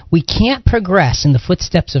 We can't progress in the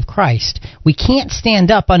footsteps of Christ. We can't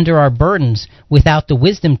stand up under our burdens without the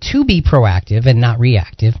wisdom to be proactive and not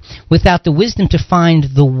reactive, without the wisdom to find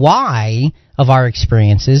the why of our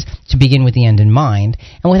experiences, to begin with the end in mind,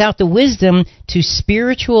 and without the wisdom to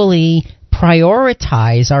spiritually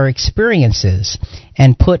prioritize our experiences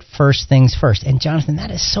and put first things first. And Jonathan,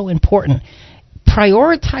 that is so important.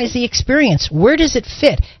 Prioritize the experience. Where does it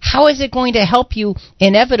fit? How is it going to help you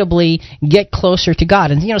inevitably get closer to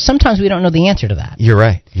God? And, sometimes we don't know the answer to that. You're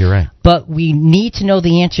right. But we need to know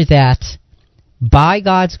the answer that, by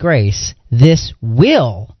God's grace, this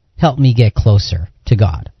will help me get closer to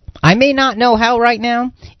God. I may not know how right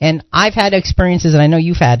now, and I've had experiences, and I know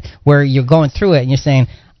you've had, where you're going through it and you're saying,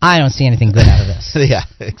 I don't see anything good out of this. Yeah,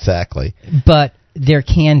 exactly. But there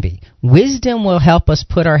can be. Wisdom will help us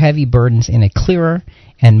put our heavy burdens in a clearer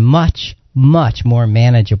and much, much more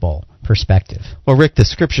manageable perspective. Well, Rick, the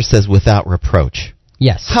scripture says without reproach.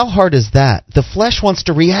 Yes. How hard is that? The flesh wants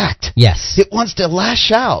to react. Yes. It wants to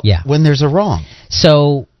lash out when there's a wrong.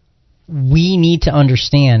 So we need to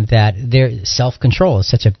understand that self-control is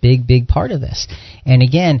such a big, big part of this. And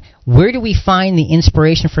again, where do we find the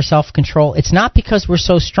inspiration for self-control? It's not because we're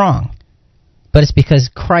so strong, but it's because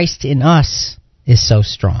Christ in us is so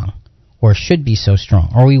strong, or should be so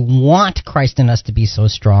strong, or we want Christ in us to be so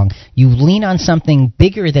strong. You lean on something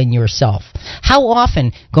bigger than yourself. How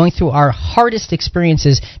often, going through our hardest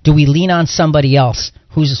experiences, do we lean on somebody else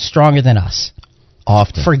who's stronger than us?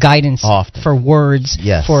 Often. For guidance, for words,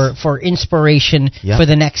 for inspiration, for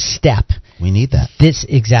the next step. We need that. This is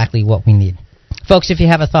exactly what we need. Folks, if you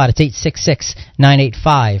have a thought, it's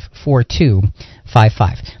 866-985-4255.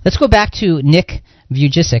 Let's go back to Nick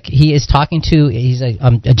Vujicic. He's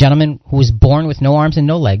a gentleman who was born with no arms and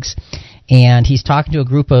no legs, and he's talking to a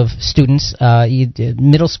group of students,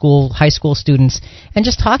 middle school, high school students, and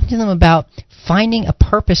just talking to them about finding a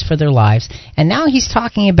purpose for their lives. And now he's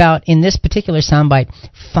talking about, in this particular soundbite,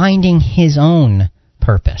 finding his own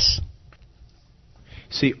purpose.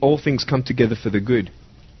 See, all things come together for the good.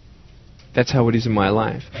 That's how it is in my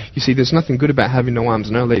life. You see, there's nothing good about having no arms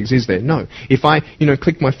and no legs, is there? No. If I,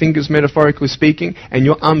 click my fingers, metaphorically speaking, and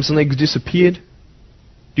your arms and legs disappeared,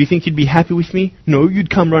 do you think you'd be happy with me? No, you'd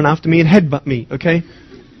come run after me and headbutt me, okay?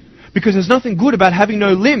 Because there's nothing good about having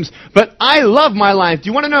no limbs. But I love my life. Do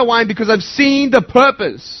you want to know why? Because I've seen the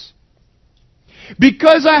purpose.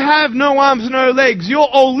 Because I have no arms and no legs, you're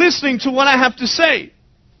all listening to what I have to say.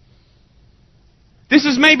 This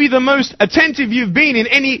is maybe the most attentive you've been in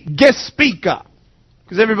any guest speaker.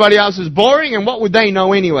 Because everybody else is boring, and what would they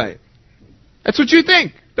know anyway? That's what you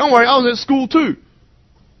think. Don't worry, I was at school too.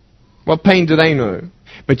 What pain do they know?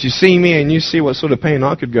 But you see me and you see what sort of pain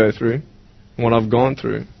I could go through, and what I've gone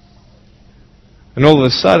through. And all of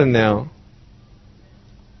a sudden now,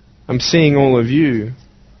 I'm seeing all of you,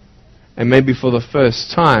 and maybe for the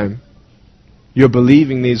first time, you're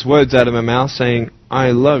believing these words out of my mouth saying,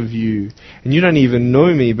 I love you. And you don't even know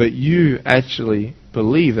me, but you actually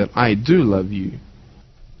believe that I do love you.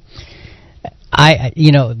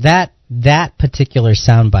 That particular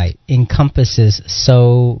soundbite encompasses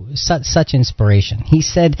such inspiration. He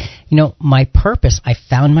said, my purpose, I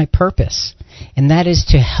found my purpose. And that is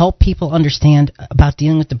to help people understand about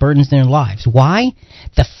dealing with the burdens in their lives. Why?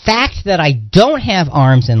 The fact that I don't have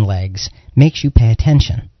arms and legs makes you pay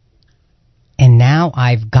attention. And now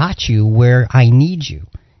I've got you where I need you.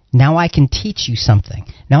 Now I can teach you something.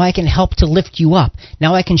 Now I can help to lift you up.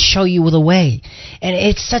 Now I can show you the way. And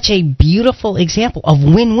it's such a beautiful example of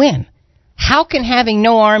win-win. How can having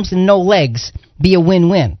no arms and no legs be a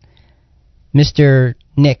win-win? Mr.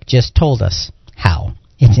 Nick just told us how.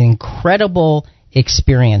 It's an incredible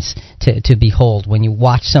experience to behold when you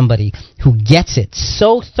watch somebody who gets it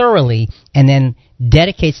so thoroughly and then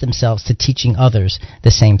dedicates themselves to teaching others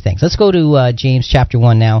the same things. Let's go to James chapter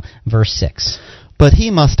 1 now, verse 6. But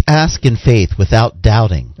he must ask in faith without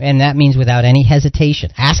doubting. And that means without any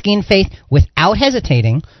hesitation. Asking in faith without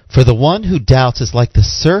hesitating. For the one who doubts is like the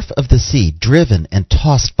surf of the sea, driven and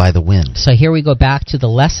tossed by the wind. So here we go back to the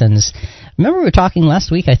lessons. Remember we were talking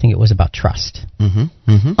last week, I think it was about trust.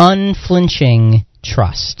 Unflinching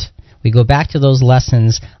trust. We go back to those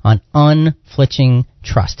lessons on unflinching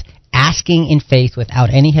trust. Asking in faith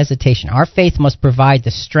without any hesitation. Our faith must provide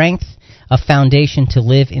the strength of foundation to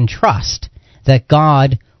live in trust that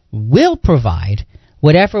God will provide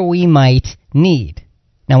whatever we might need.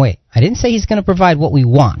 Now wait, I didn't say he's going to provide what we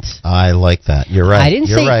want. I like that. You're right. I didn't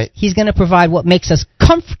say he's going to provide what makes us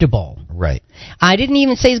comfortable. Right. I didn't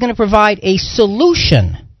even say he's going to provide a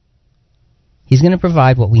solution. He's going to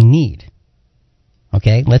provide what we need.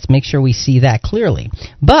 Okay, let's make sure we see that clearly.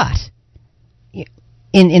 But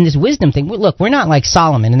in this wisdom thing, look, we're not like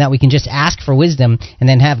Solomon in that we can just ask for wisdom and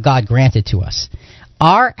then have God grant it to us.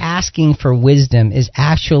 Our asking for wisdom is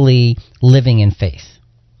actually living in faith.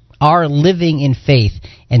 Our living in faith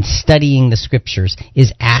and studying the Scriptures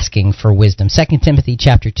is asking for wisdom. 2 Timothy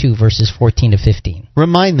chapter 2, verses 14 to 15.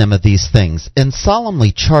 Remind them of these things, and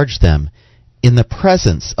solemnly charge them in the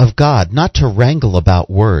presence of God not to wrangle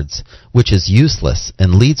about words, which is useless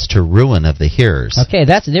and leads to ruin of the hearers. Okay,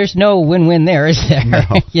 there's no win-win there, is there?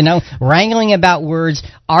 No. Wrangling about words,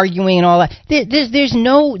 arguing and all that. There's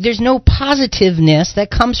no positiveness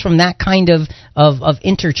that comes from that kind of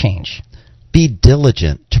interchange. Be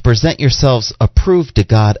diligent to present yourselves approved to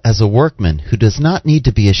God as a workman who does not need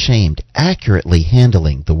to be ashamed, accurately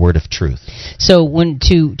handling the word of truth. So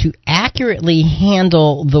to accurately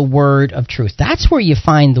handle the word of truth, that's where you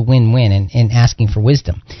find the win-win in asking for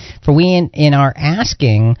wisdom. For we in our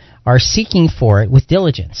asking are seeking for it with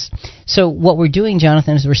diligence. So what we're doing,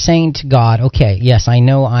 Jonathan, is we're saying to God, okay, yes, I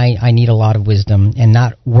know I need a lot of wisdom, and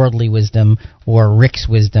not worldly wisdom or Rick's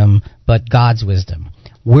wisdom, but God's wisdom.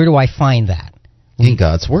 Where do I find that? In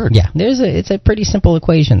God's Word. Yeah, it's a pretty simple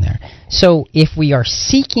equation there. So if we are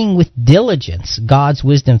seeking with diligence God's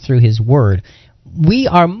wisdom through His Word, we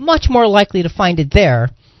are much more likely to find it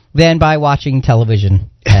there than by watching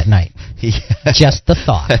television at night. Just the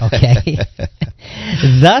thought, okay?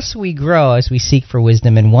 Thus we grow as we seek for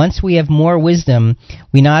wisdom, and once we have more wisdom,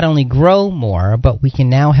 we not only grow more, but we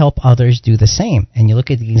can now help others do the same. And you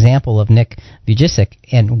look at the example of Nick Vujicic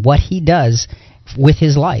and what he does with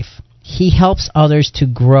his life. He helps others to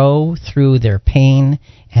grow through their pain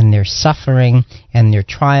and their suffering and their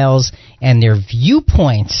trials and their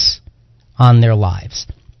viewpoints on their lives.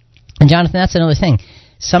 And Jonathan, that's another thing.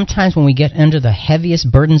 Sometimes when we get under the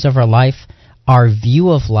heaviest burdens of our life, our view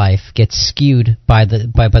of life gets skewed by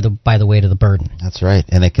the weight of the burden. That's right,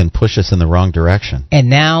 and it can push us in the wrong direction. And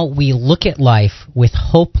now we look at life with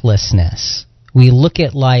hopelessness. We look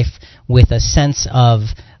at life with a sense of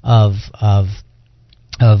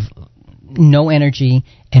no energy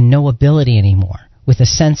and no ability anymore, with a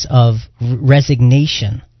sense of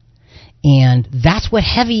resignation. And that's what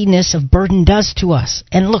heaviness of burden does to us.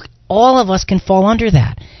 And look, all of us can fall under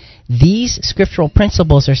that. These scriptural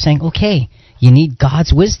principles are saying, okay, you need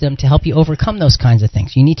God's wisdom to help you overcome those kinds of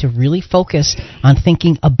things. You need to really focus on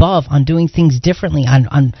thinking above, on doing things differently,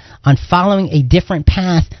 on following a different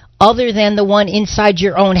path other than the one inside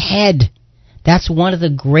your own head. That's one of the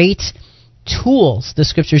great tools the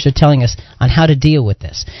Scriptures are telling us on how to deal with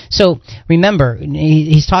this. So remember,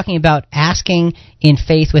 he's talking about asking in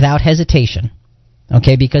faith without hesitation,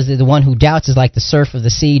 okay, because the one who doubts is like the surf of the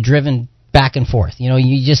sea driven back and forth.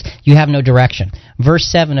 You have no direction. Verse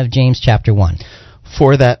 7 of James chapter 1.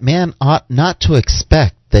 For that man ought not to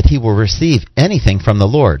expect that he will receive anything from the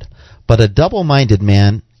Lord, but a double-minded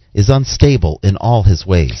man is unstable in all his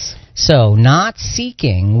ways. So, not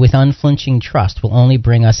seeking with unflinching trust will only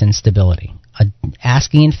bring us instability.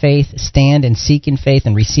 Asking in faith, stand and seek in faith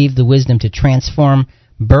and receive the wisdom to transform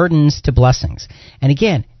burdens to blessings. And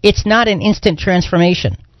again, it's not an instant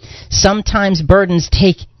transformation. Sometimes burdens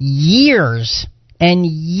take years and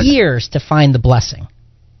years to find the blessing.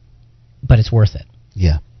 But it's worth it.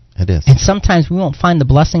 Yeah, it is. And sometimes we won't find the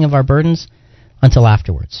blessing of our burdens until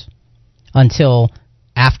afterwards. Until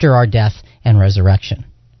after our death and resurrection.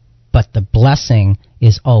 But the blessing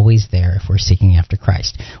is always there if we're seeking after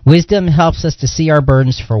Christ. Wisdom helps us to see our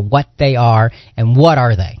burdens for what they are, and what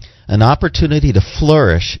are they? An opportunity to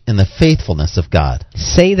flourish in the faithfulness of God.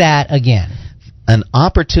 Say that again. An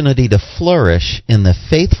opportunity to flourish in the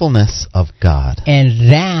faithfulness of God. And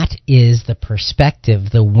that is the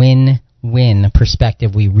perspective, the win-win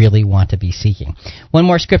perspective we really want to be seeking. One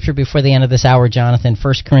more scripture before the end of this hour, Jonathan.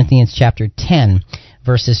 1 Corinthians chapter 10,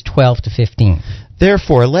 verses 12 to 15.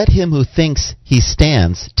 Therefore, let him who thinks he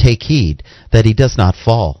stands take heed that he does not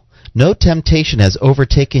fall. No temptation has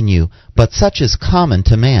overtaken you, but such is common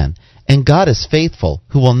to man. And God is faithful,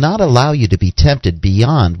 who will not allow you to be tempted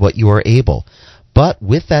beyond what you are able, but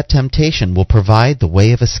with that temptation will provide the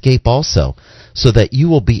way of escape also, so that you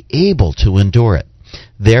will be able to endure it.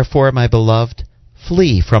 Therefore, my beloved,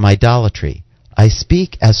 flee from idolatry. I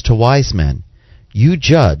speak as to wise men. You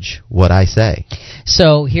judge what I say.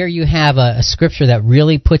 So here you have a scripture that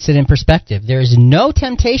really puts it in perspective. There is no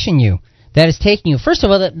temptation that is taking you, first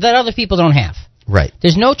of all, that other people don't have. Right.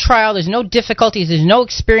 There's no trial, there's no difficulties, there's no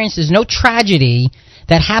experience, there's no tragedy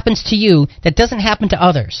that happens to you that doesn't happen to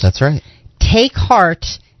others. That's right. Take heart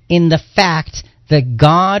in the fact that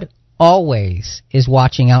God always is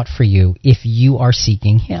watching out for you if you are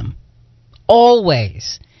seeking Him.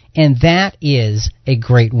 Always. And that is a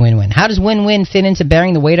great win-win. How does win-win fit into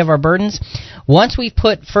bearing the weight of our burdens? Once we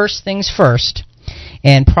put first things first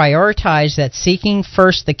and prioritize that seeking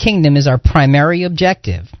first the kingdom is our primary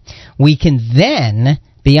objective, we can then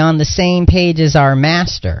be on the same page as our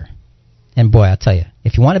master. And boy, I'll tell you,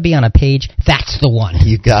 if you want to be on a page, that's the one.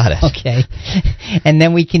 You got it. Okay. And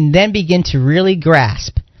then we can then begin to really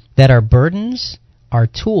grasp that our burdens are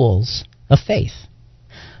tools of faith.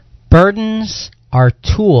 Burdens are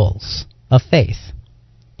tools of faith.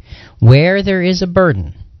 Where there is a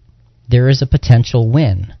burden, there is a potential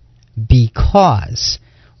win. Because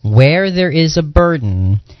where there is a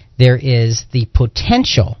burden, there is the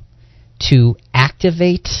potential to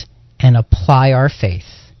activate and apply our faith,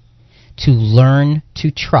 to learn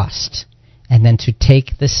to trust, and then to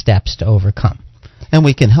take the steps to overcome. And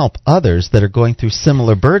we can help others that are going through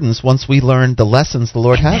similar burdens once we learn the lessons the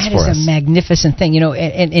Lord has for us. That is a magnificent thing. You know,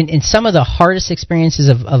 in some of the hardest experiences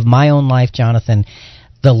of my own life, Jonathan,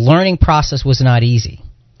 the learning process was not easy.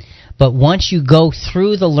 But once you go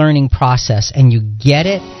through the learning process and you get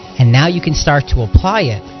it, and now you can start to apply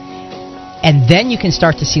it, and then you can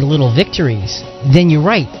start to see little victories, then you're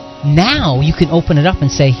right. Now you can open it up and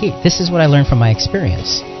say, hey, this is what I learned from my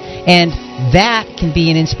experience. And that can be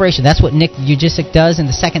an inspiration. That's what Nick Vujicic does. In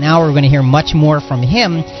the second hour, we're going to hear much more from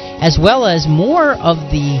him, as well as more of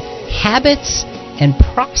the habits and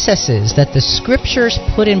processes that the Scriptures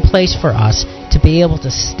put in place for us to be able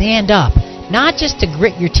to stand up, not just to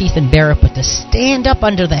grit your teeth and bear it, but to stand up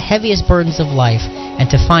under the heaviest burdens of life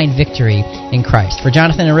and to find victory in Christ. For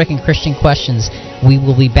Jonathan and Rick and Christian Questions, we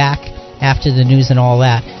will be back after the news and all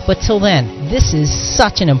that. But till then, this is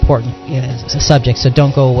such an important subject, so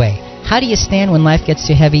don't go away. How do you stand when life gets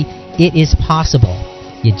too heavy? It is possible.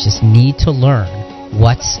 You just need to learn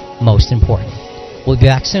what's most important. We'll be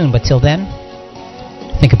back soon, but till then,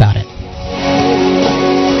 think about it.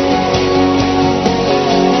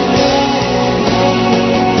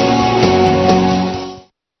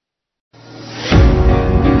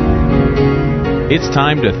 It's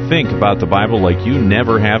time to think about the Bible like you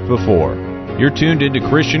never have before. You're tuned into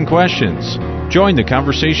Christian Questions. Join the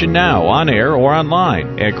conversation now on air or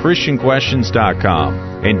online at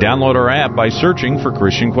ChristianQuestions.com and download our app by searching for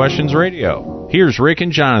Christian Questions Radio. Here's Rick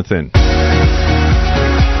and Jonathan.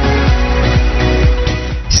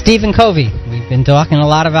 Stephen Covey. We've been talking a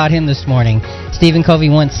lot about him this morning. Stephen Covey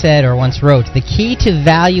once wrote, "The key to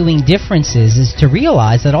valuing differences is to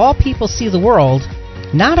realize that all people see the world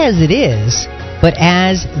not as it is, but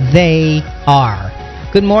as they are."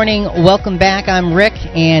 Good morning. Welcome back. I'm Rick,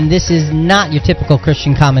 and this is not your typical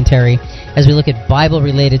Christian commentary as we look at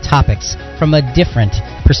Bible-related topics from a different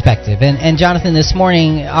perspective. And Jonathan, this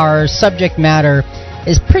morning, our subject matter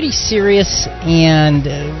is pretty serious and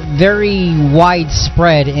very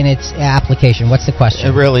widespread in its application. What's the question?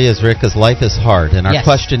 It really is, Rick, because life is hard. And our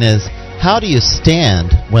question is, how do you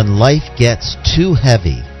stand when life gets too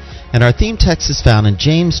heavy? And our theme text is found in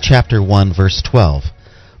James chapter 1, verse 12.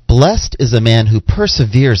 "Blessed is a man who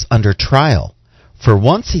perseveres under trial, for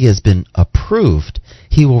once he has been approved,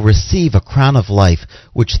 he will receive a crown of life,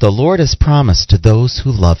 which the Lord has promised to those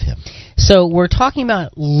who love him." So we're talking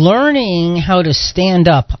about learning how to stand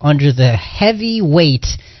up under the heavy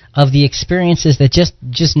weight of the experiences that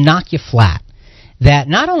just knock you flat, that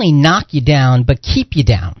not only knock you down, but keep you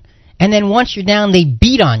down. And then once you're down, they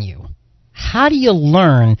beat on you. How do you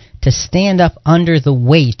learn to stand up under the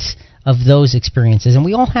weight of those experiences? And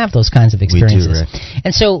we all have those kinds of experiences. We do, Rick.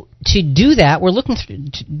 And so to do that, we're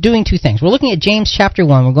doing two things. We're looking at James chapter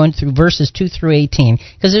 1. We're going through verses 2 through 18,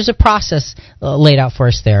 because there's a process laid out for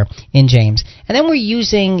us there in James. And then we're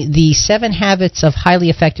using the 7 Habits of Highly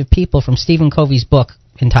Effective People from Stephen Covey's book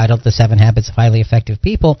entitled The 7 Habits of Highly Effective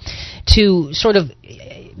People to sort of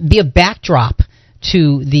be a backdrop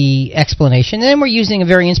to the explanation. And then we're using a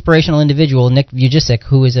very inspirational individual, Nick Vujicic,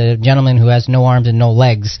 who is a gentleman who has no arms and no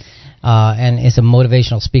legs, and is a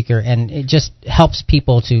motivational speaker, and it just helps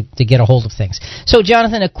people to get a hold of things. So,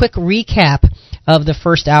 Jonathan, a quick recap of the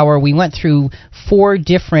first hour. We went through 4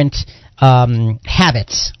 different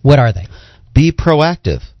habits. What are they? Be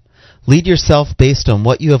proactive. Lead yourself based on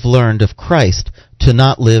what you have learned of Christ to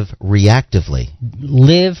not live reactively.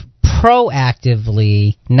 Live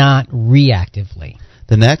proactively, not reactively.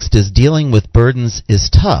 The next is dealing with burdens is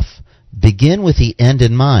tough. Begin with the end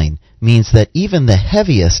in mind. means that even the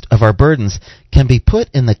heaviest of our burdens can be put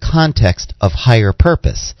in the context of higher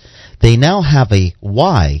purpose. They now have a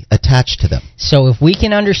why attached to them. So if we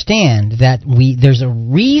can understand that there's a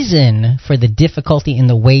reason for the difficulty and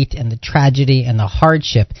the weight and the tragedy and the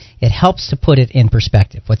hardship, it helps to put it in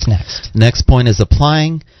perspective. What's next? Next point is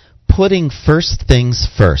putting first things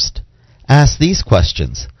first. Ask these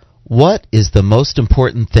questions. What is the most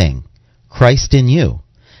important thing? Christ in you.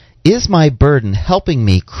 Is my burden helping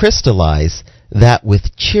me crystallize that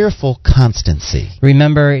with cheerful constancy?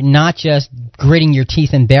 Remember, not just gritting your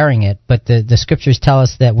teeth and bearing it, but the scriptures tell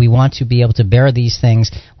us that we want to be able to bear these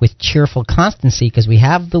things with cheerful constancy because we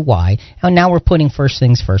have the why, and now we're putting first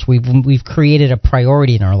things first. We've created a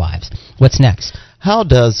priority in our lives. What's next? How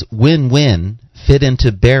does win-win fit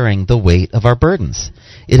into bearing the weight of our burdens?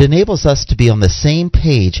 It enables us to be on the same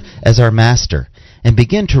page as our Master and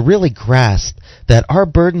begin to really grasp that our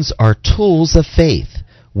burdens are tools of faith.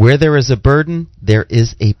 Where there is a burden, there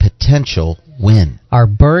is a potential win. Our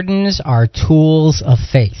burdens are tools of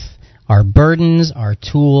faith. Our burdens are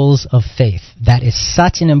tools of faith. That is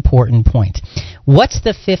such an important point. What's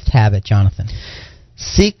the fifth habit, Jonathan?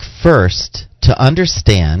 Seek first to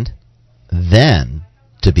understand, then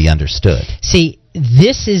to be understood. See,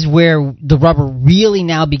 this is where the rubber really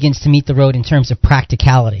now begins to meet the road in terms of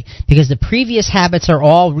practicality, because the previous habits are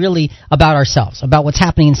all really about ourselves, about what's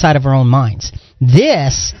happening inside of our own minds.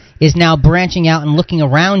 This is now branching out and looking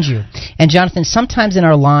around you. And Jonathan, sometimes in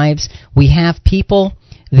our lives, we have people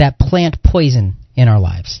that plant poison in our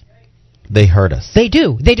lives. They hurt us. They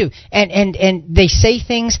do. And they say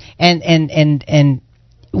things and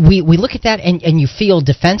we look at that and you feel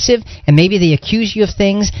defensive, and maybe they accuse you of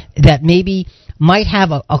things that maybe might have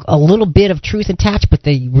a little bit of truth attached, but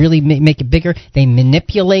they really make it bigger. They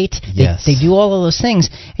manipulate. Yes. They do all of those things.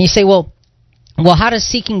 And you say, well, how does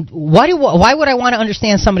seeking... Why would I want to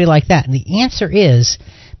understand somebody like that? And the answer is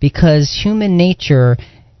because human nature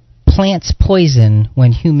plants poison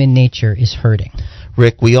when human nature is hurting.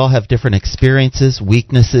 Rick, we all have different experiences,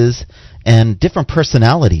 weaknesses, and different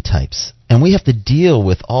personality types. And we have to deal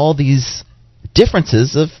with all these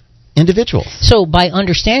differences of individuals. So by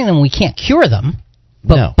understanding them, we can't cure them.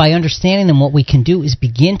 But No. by understanding them, what we can do is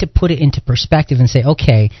begin to put it into perspective and say,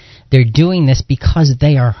 okay, they're doing this because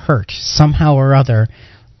they are hurt. Somehow or other,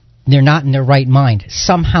 they're not in their right mind.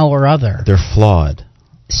 Somehow or other. They're flawed.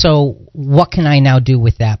 So what can I now do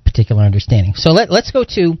with that particular understanding? So let's go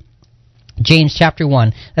to James chapter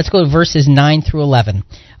 1. Let's go to verses 9 through 11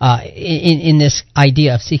 in this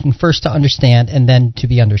idea of seeking first to understand and then to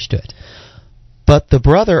be understood. But the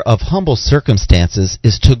brother of humble circumstances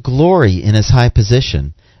is to glory in his high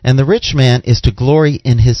position, and the rich man is to glory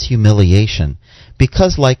in his humiliation,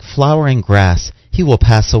 because like flowering grass he will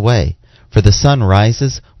pass away. For the sun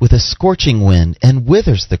rises with a scorching wind and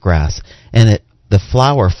withers the grass, and the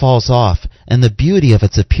flower falls off, and the beauty of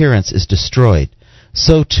its appearance is destroyed.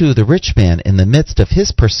 So too the rich man in the midst of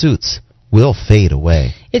his pursuits will fade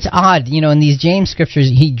away. It's odd, in these James scriptures,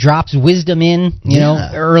 he drops wisdom in,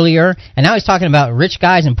 earlier, and now he's talking about rich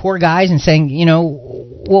guys and poor guys and saying,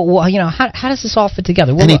 how does this all fit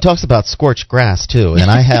together? And he talks about scorched grass, too, and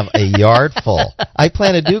I have a yard full. I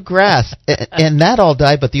planted new grass, and that all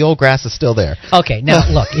died, but the old grass is still there. Okay, now,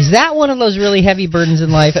 look, is that one of those really heavy burdens in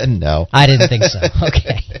life? No. I didn't think so.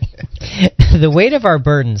 Okay. The weight of our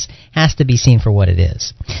burdens has to be seen for what it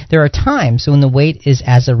is. There are times when the weight is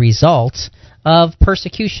as a result of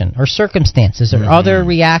persecution or circumstances or other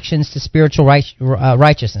reactions to spiritual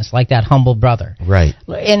righteousness, like that humble brother. Right.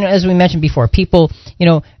 And as we mentioned before, people,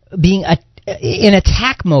 being in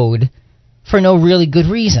attack mode for no really good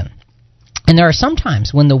reason. And there are some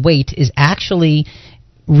times when the weight is actually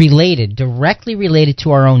directly related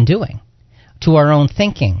to our own doing, to our own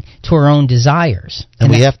thinking, to our own desires.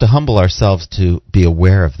 And we have to humble ourselves to be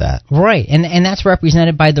aware of that. Right, and that's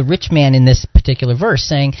represented by the rich man in this particular verse,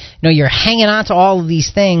 saying, you're hanging on to all of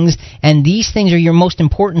these things, and these things are your most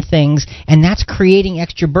important things, and that's creating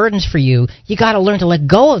extra burdens for you. You got to learn to let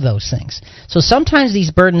go of those things. So sometimes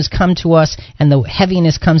these burdens come to us, and the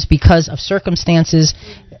heaviness comes because of circumstances,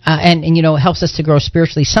 and it helps us to grow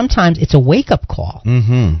spiritually. Sometimes it's a wake-up call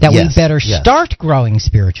that we better start growing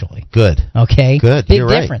spiritually. Good. Okay? Good. Big You're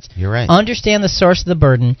right. difference. You're right. Understand the source of the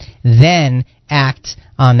burden, then act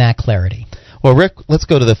on that clarity. Well, Rick, let's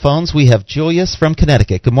go to the phones. We have Julius from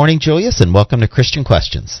Connecticut. Good morning, Julius, and welcome to Christian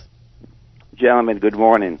Questions. Gentlemen, good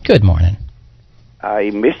morning. Good morning. I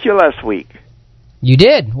missed you last week. You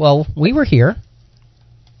did. Well, we were here.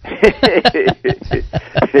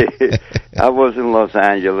 I was in Los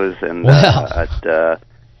Angeles, and at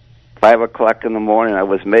 5 o'clock in the morning, I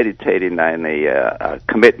was meditating on a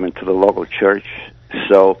commitment to the local church.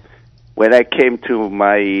 So when I came to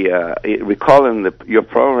my, recalling your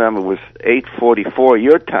program, it was 8:44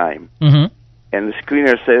 your time. Mm-hmm. And the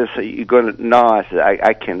screener says, "You're going to?" No, I said,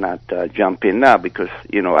 "I cannot jump in now because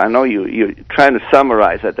I know you're trying to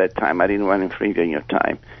summarize at that time. I didn't want to infringe on your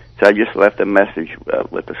time, so I just left a message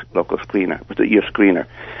with the local screener, your screener."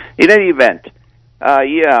 In any event,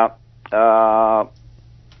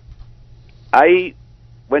 I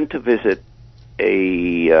went to visit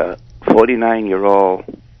a 49-year-old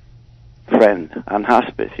friend on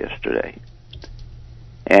hospice yesterday,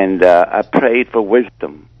 and I prayed for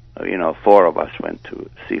wisdom. 4 of us went to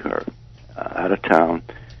see her out of town,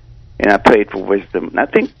 and I prayed for wisdom. And I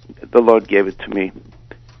think the Lord gave it to me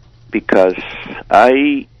because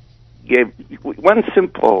I gave one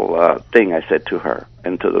simple thing I said to her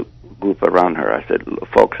and to the group around her. I said,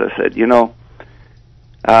 folks, I said,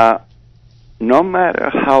 no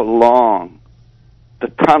matter how long the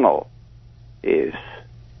tunnel is,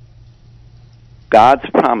 God's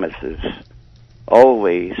promises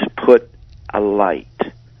always put a light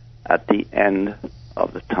at the end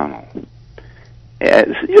of the tunnel.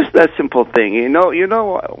 It's just that simple thing. You know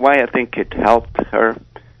why I think it helped her?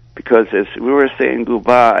 Because as we were saying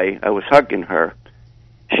goodbye, I was hugging her.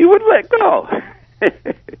 She would let go.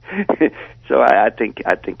 So I think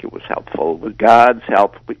it was helpful. With God's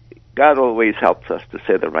help, God always helps us to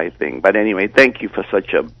say the right thing. But anyway, thank you for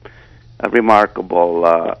such a remarkable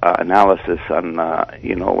analysis on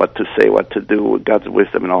what to say, what to do with God's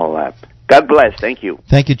wisdom and all that. God bless. Thank you.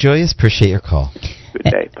 Thank you, Julius. Appreciate your call. Good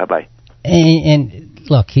day. Bye-bye. And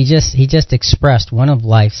look, he just expressed one of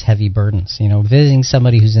life's heavy burdens. Visiting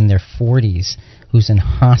somebody who's in their 40s, who's in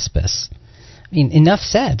hospice. I mean, enough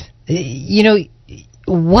said.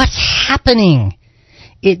 What's happening?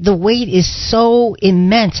 The weight is so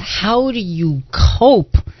immense. How do you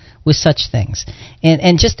cope with such things?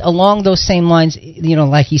 And just along those same lines,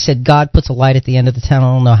 like he said, God puts a light at the end of the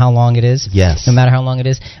tunnel. I don't know how long it is. Yes. No matter how long it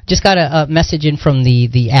is. Just got a message in from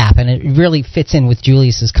the app, and it really fits in with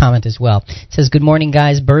Julius's comment as well. It says, "Good morning,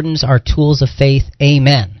 guys. Burdens are tools of faith.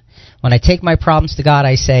 Amen. When I take my problems to God,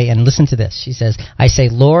 I say," and listen to this, she says, "I say,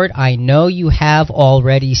 Lord, I know you have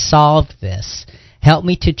already solved this. Help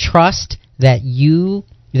me to trust that your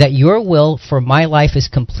will for my life is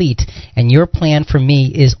complete and your plan for me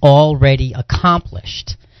is already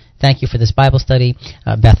accomplished. Thank you for this Bible study,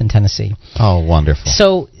 Beth in Tennessee." Oh, wonderful.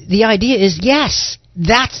 So the idea is, yes,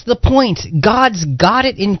 that's the point. God's got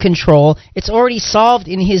it in control. It's already solved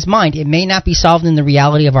in His mind. It may not be solved in the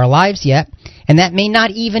reality of our lives yet, and that may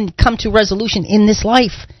not even come to resolution in this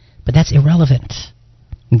life, but that's irrelevant.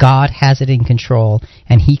 God has it in control,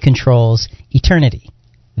 and He controls eternity.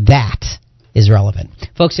 That is relevant.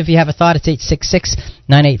 Folks, if you have a thought, it's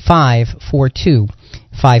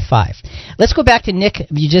 866-985-4255. Let's go back to Nick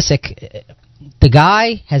Vujicic. The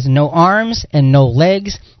guy has no arms and no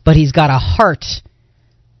legs, but he's got a heart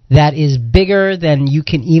that is bigger than you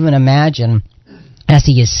can even imagine as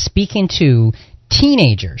he is speaking to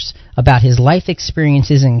teenagers about his life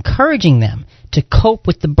experiences, encouraging them to cope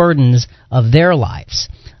with the burdens of their lives.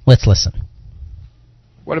 Let's listen.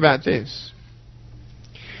 What about this?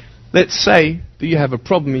 Let's say that you have a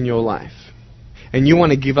problem in your life and you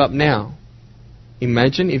want to give up now.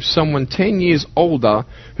 Imagine if someone 10 years older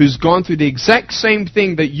who's gone through the exact same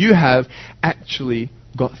thing that you have actually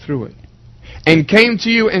got through it and came to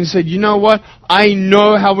you and said, "You know what? I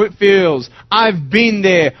know how it feels. I've been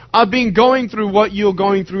there. I've been going through what you're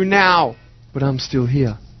going through now, but I'm still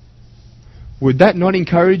here." Would that not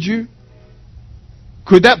encourage you?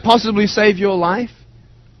 Could that possibly save your life?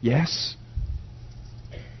 Yes.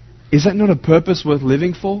 Is that not a purpose worth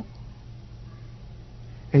living for?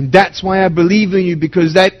 And that's why I believe in you,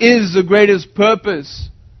 because that is the greatest purpose.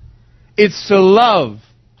 It's to love.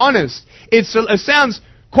 Honest. It sounds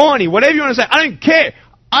corny, whatever you want to say. I don't care.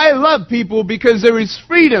 I love people because there is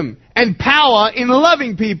freedom and power in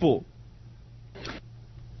loving people.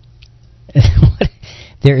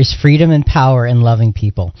 There is freedom and power in loving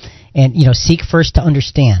people. And, seek first to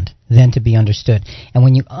understand, then to be understood. And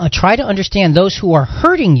when you try to understand those who are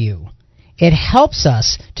hurting you, it helps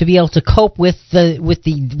us to be able to cope with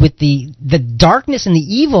the darkness and the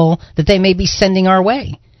evil that they may be sending our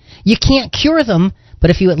way. You can't cure them,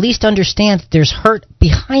 but if you at least understand that there's hurt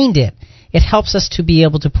behind it, it helps us to be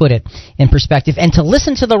able to put it in perspective and to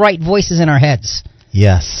listen to the right voices in our heads.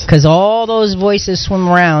 Yes. Because all those voices swim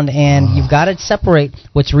around, and you've got to separate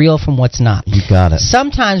what's real from what's not. You got it.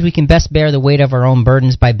 Sometimes we can best bear the weight of our own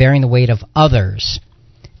burdens by bearing the weight of others,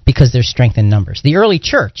 because there's strength in numbers. The early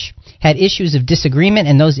church had issues of disagreement,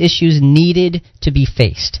 and those issues needed to be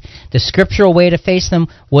faced. The scriptural way to face them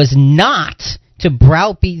was not to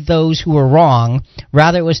browbeat those who were wrong.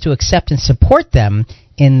 Rather, it was to accept and support them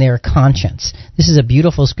in their conscience. This is a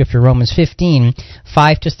beautiful scripture, Romans 15,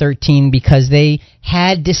 5-13, because they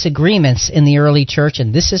had disagreements in the early church,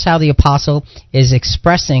 and this is how the apostle is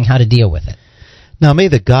expressing how to deal with it. Now may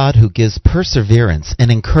the God who gives perseverance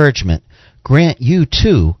and encouragement grant you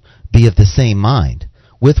too be of the same mind,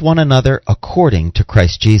 with one another according to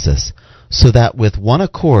Christ Jesus, so that with one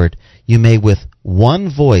accord you may with one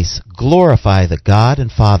voice glorify the God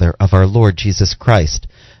and Father of our Lord Jesus Christ.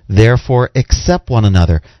 Therefore accept one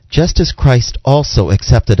another, just as Christ also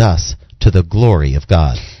accepted us, to the glory of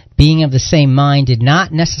God. Being of the same mind did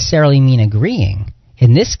not necessarily mean agreeing.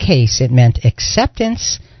 In this case, it meant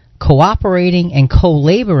acceptance, cooperating, and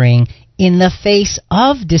co-laboring in the face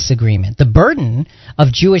of disagreement. The burden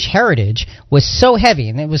of Jewish heritage was so heavy,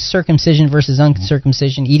 and it was circumcision versus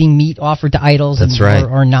uncircumcision, eating meat offered to idols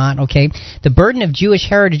or not, okay? The burden of Jewish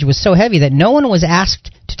heritage was so heavy that no one was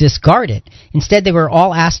asked to discard it. Instead, they were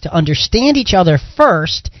all asked to understand each other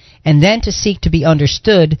first, and then to seek to be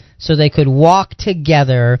understood so they could walk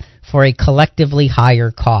together for a collectively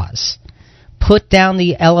higher cause. Put down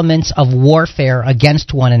the elements of warfare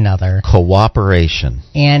against one another. Cooperation.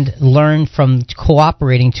 And learn from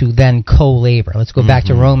cooperating to then co-labor. Let's go back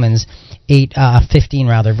to Romans 15,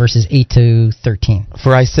 verses 8-13.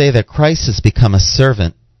 For I say that Christ has become a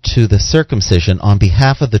servant to the circumcision on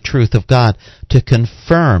behalf of the truth of God, to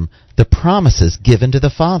confirm the promises given to the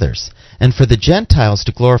fathers, and for the Gentiles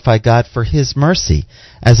to glorify God for his mercy,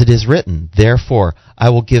 as it is written, Therefore I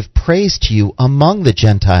will give praise to you among the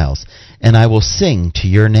Gentiles, and I will sing to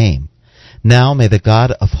your name. Now may the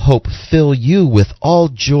God of hope fill you with all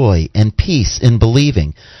joy and peace in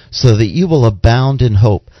believing, so that you will abound in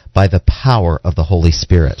hope by the power of the Holy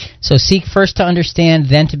Spirit. So seek first to understand,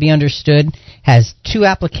 then to be understood, has two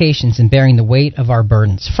applications in bearing the weight of our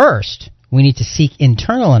burdens. First, we need to seek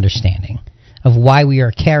internal understanding of why we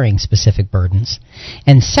are carrying specific burdens.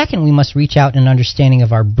 And second, we must reach out in understanding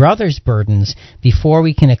of our brother's burdens before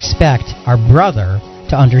we can expect our brother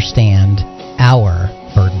to understand our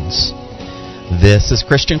burdens. This is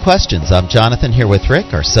Christian Questions. I'm Jonathan here with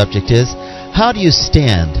Rick. Our subject is, how do you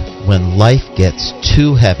stand when life gets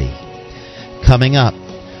too heavy? Coming up,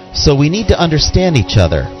 so we need to understand each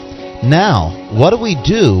other. Now, what do we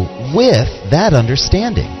do with that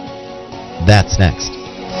understanding? That's next.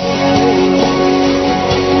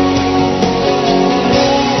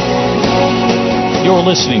 You're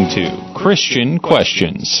listening to Christian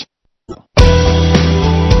Questions.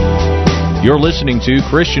 You're listening to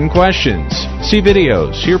Christian Questions. See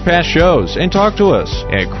videos, hear past shows, and talk to us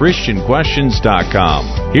at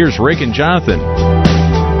ChristianQuestions.com. Here's Rick and Jonathan.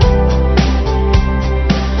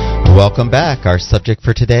 Welcome back. Our subject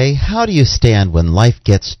for today, how do you stand when life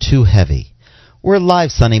gets too heavy? We're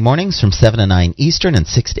live Sunday mornings from 7 to 9 Eastern and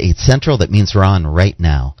 6 to 8 Central. That means we're on right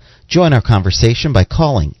now. Join our conversation by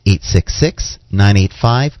calling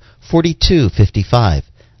 866-985-4255.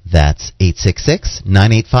 That's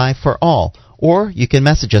 866-985-FOR-ALL. Or you can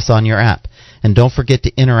message us on your app. And don't forget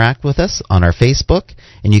to interact with us on our Facebook.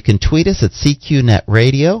 And you can tweet us at CQNet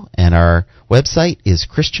Radio. And our website is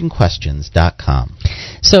ChristianQuestions.com.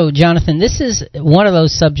 So, Jonathan, this is one of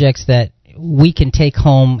those subjects that we can take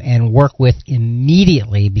home and work with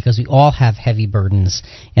immediately because we all have heavy burdens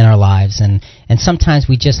in our lives. And sometimes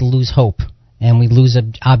we just lose hope and we lose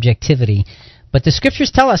objectivity. But the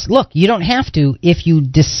scriptures tell us, look, you don't have to if you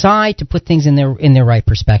decide to put things in their right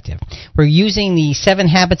perspective. We're using the 7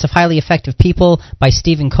 Habits of Highly Effective People by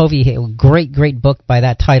Stephen Covey, a great book by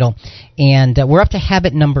that title. And we're up to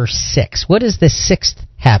habit number 6. What is the 6th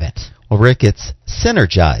habit? Well, Rick, it's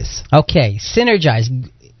synergize. Okay, synergize.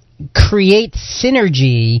 Create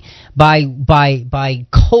synergy by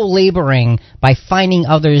co-laboring, by finding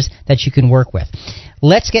others that you can work with.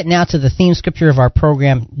 Let's get now to the theme scripture of our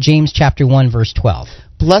program, James chapter 1, verse 12.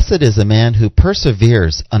 Blessed is a man who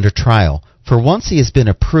perseveres under trial, for once he has been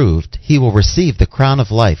approved, he will receive the crown of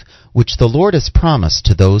life, which the Lord has promised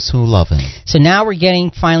to those who love him. So now we're getting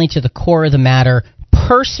finally to the core of the matter.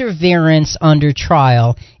 Perseverance under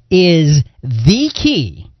trial is the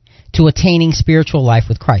key to attaining spiritual life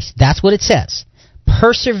with Christ. That's what it says.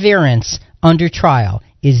 Perseverance under trial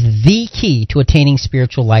is the key to attaining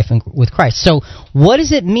spiritual life with Christ. So what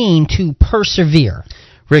does it mean to persevere?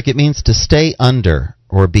 Rick, it means to stay under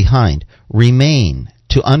or behind, remain,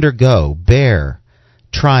 to undergo, bear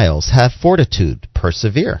trials, have fortitude,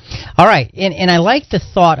 persevere. All right, and I like the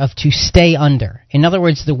thought of to stay under. In other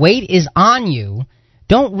words, the weight is on you.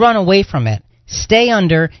 Don't run away from it. Stay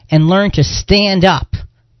under and learn to stand up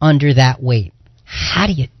under that weight. How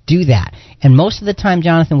do you do that? And most of the time,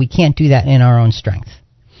 Jonathan, we can't do that in our own strength.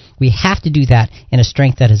 We have to do that in a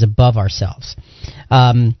strength that is above ourselves.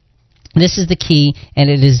 This is the key, and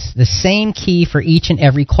it is the same key for each and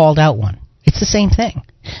every called out one. It's the same thing.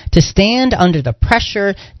 To stand under the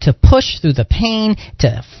pressure, to push through the pain,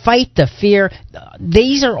 to fight the fear,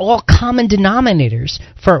 these are all common denominators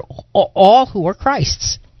for all who are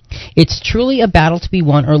Christ's. It's truly a battle to be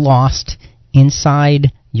won or lost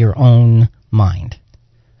inside your own mind.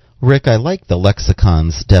 Rick, I like the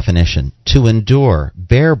lexicon's definition. To endure,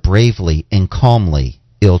 bear bravely and calmly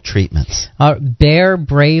ill treatments. Bear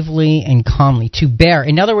bravely and calmly. To bear.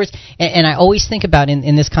 In other words, and I always think about,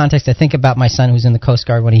 in this context, I think about my son who's in the Coast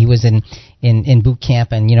Guard when he was in boot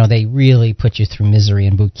camp, and, they really put you through misery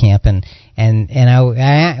in boot camp. And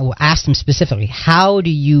I asked him specifically, how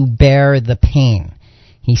do you bear the pain?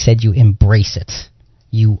 He said, you embrace it.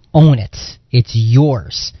 You own it. It's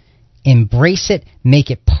yours. Embrace it.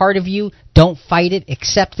 Make it part of you. Don't fight it.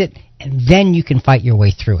 Accept it. And then you can fight your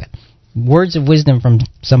way through it. Words of wisdom from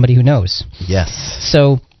somebody who knows. Yes.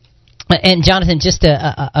 So, and Jonathan, just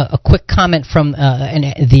a quick comment from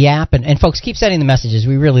the app, and folks, keep sending the messages.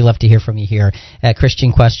 We really love to hear from you here at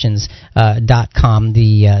ChristianQuestions.com.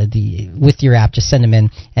 With your app, just send them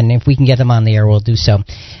in, and if we can get them on the air, we'll do so.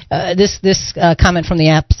 This comment from the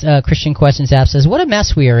app, Christian Questions app, says, "What a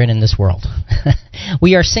mess we are in this world.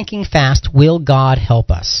 We are sinking fast. Will God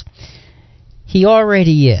help us? He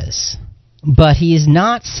already is. But he is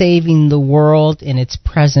not saving the world in its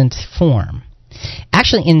present form."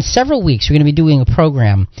 Actually, in several weeks, we're going to be doing a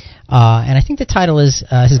program, and I think the title is,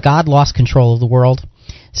 Has God Lost Control of the World?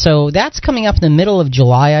 So that's coming up in the middle of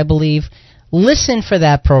July, I believe. Listen for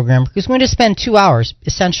that program, because we're going to spend 2 hours,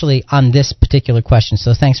 essentially, on this particular question.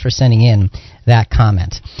 So thanks for sending in that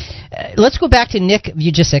comment. Let's go back to Nick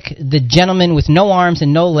Vujicic, the gentleman with no arms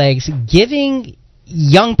and no legs, giving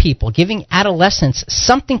young people, giving adolescents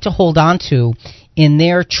something to hold on to in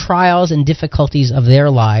their trials and difficulties of their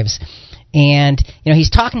lives. And, he's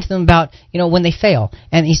talking to them about, when they fail.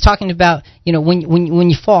 And he's talking about, when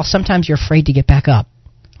you fall, sometimes you're afraid to get back up.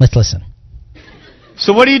 Let's listen.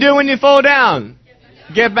 So what do you do when you fall down?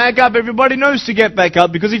 Get back up. Everybody knows to get back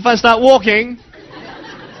up, because if I start walking,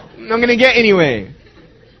 I'm not going to get anywhere.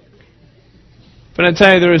 But I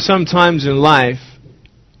tell you, there are some times in life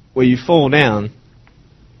where you fall down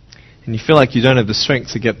and you feel like you don't have the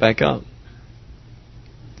strength to get back up.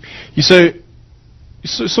 You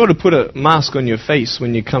sort of put a mask on your face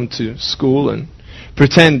when you come to school and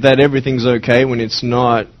pretend that everything's okay when it's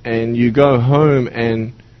not, and you go home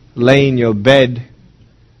and lay in your bed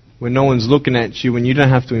when no one's looking at you, when you don't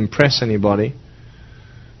have to impress anybody,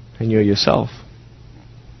 and you're yourself.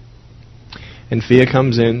 And fear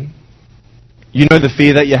comes in. You know the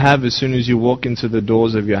fear that you have as soon as you walk into the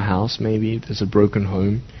doors of your house. Maybe there's a broken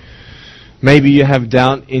home. Maybe you have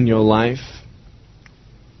doubt in your life.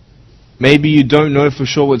 Maybe you don't know for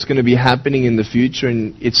sure what's going to be happening in the future,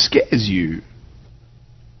 and it scares you.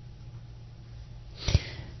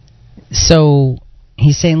 So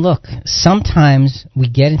he's saying, look, sometimes we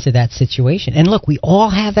get into that situation. And look, we all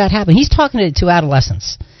have that happen. He's talking to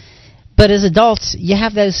adolescents. But as adults, you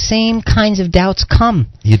have those same kinds of doubts come.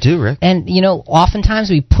 You do, Rick. And,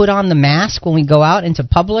 oftentimes we put on the mask when we go out into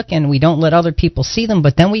public and we don't let other people see them,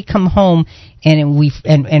 but then we come home and we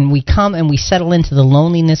come and we settle into the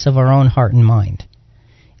loneliness of our own heart and mind.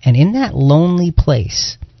 And in that lonely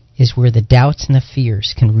place is where the doubts and the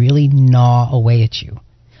fears can really gnaw away at you.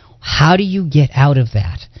 How do you get out of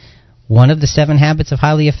that? One of the 7 habits of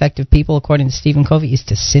highly effective people, according to Stephen Covey, is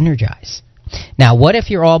to synergize. Now, what if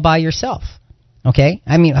you're all by yourself? Okay?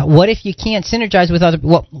 I mean, what if you can't synergize with others?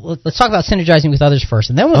 Well, let's talk about synergizing with others first,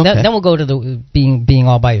 and then we'll go to the being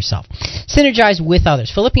all by yourself. Synergize with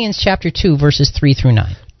others. Philippians chapter 2, verses 3 through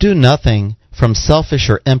 9. Do nothing from selfish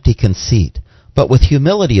or empty conceit, but with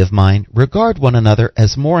humility of mind, regard one another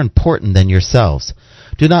as more important than yourselves.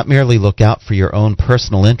 Do not merely look out for your own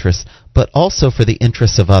personal interests, but also for the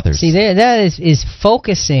interests of others. See, that is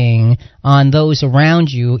focusing on those around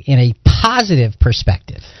you in a positive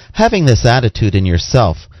perspective. Having this attitude in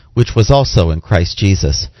yourself, which was also in Christ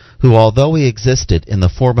Jesus, who, although he existed in the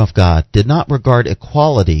form of God, did not regard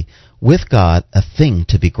equality with God a thing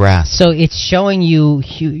to be grasped. So it's showing you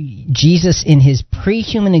Jesus in his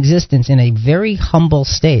pre-human existence in a very humble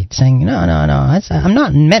state, saying, no, I'm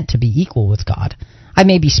not meant to be equal with God. I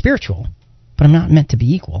may be spiritual, but I'm not meant to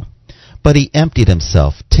be equal. But he emptied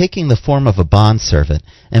himself, taking the form of a bondservant,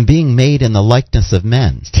 and being made in the likeness of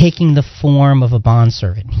men. Taking the form of a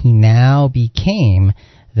bondservant. He now became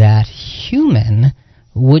that human,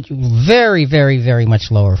 which very, very, very much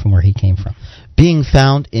lower from where he came from. Being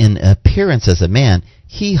found in appearance as a man,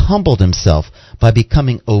 he humbled himself by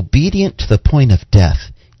becoming obedient to the point of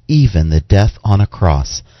death, even the death on a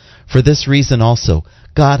cross. For this reason also,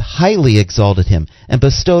 God highly exalted him and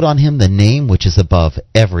bestowed on him the name which is above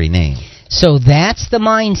every name. So that's the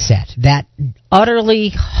mindset, that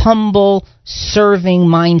utterly humble, serving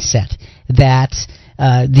mindset that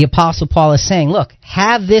the Apostle Paul is saying, look,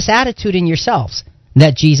 have this attitude in yourselves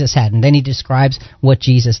that Jesus had. And then he describes what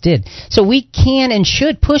Jesus did. So we can and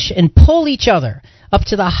should push and pull each other up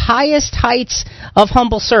to the highest heights of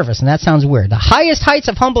humble service. And that sounds weird. The highest heights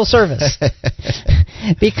of humble service.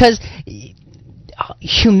 Because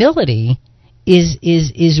humility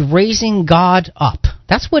is raising God up.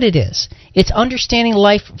 That's what it is. It's understanding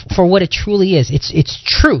life for what it truly is. It's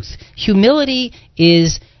truth. Humility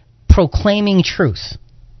is proclaiming truth.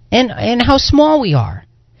 And how small we are.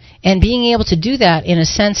 And being able to do that in a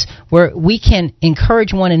sense where we can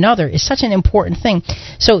encourage one another is such an important thing.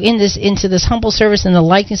 So into this humble service in the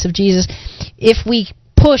likeness of Jesus, if we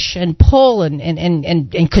push and pull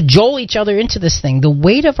and cajole each other into this thing, the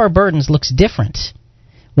weight of our burdens looks different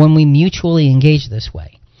when we mutually engage this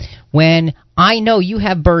way. When I know you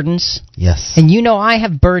have burdens, yes, and you know I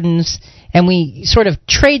have burdens, and we sort of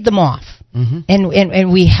trade them off,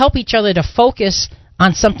 and we help each other to focus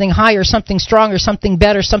on something higher, something stronger, something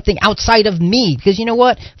better, something outside of me. Because you know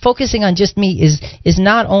what? Focusing on just me is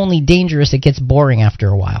not only dangerous, it gets boring after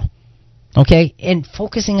a while. Okay? And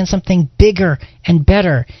focusing on something bigger and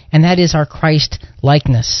better, and that is our Christ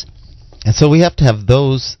likeness. And so we have to have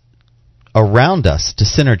those around us to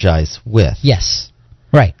synergize with. Yes.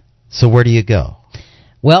 Right. So where do you go?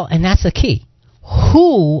 Well, and that's the key.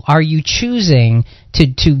 Who are you choosing to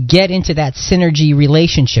get into that synergy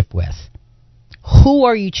relationship with? Who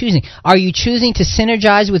are you choosing? Are you choosing to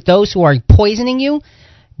synergize with those who are poisoning you?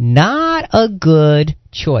 Not a good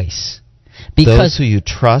choice. Because those who you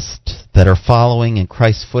trust, that are following in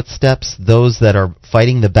Christ's footsteps, those that are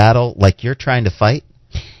fighting the battle like you're trying to fight?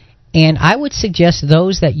 And I would suggest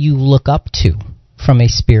those that you look up to from a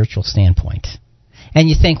spiritual standpoint. And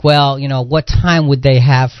you think, well, what time would they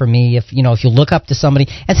have for me if you look up to somebody?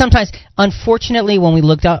 And sometimes, unfortunately, when we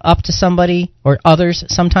look up to somebody or others,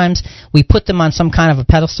 sometimes we put them on some kind of a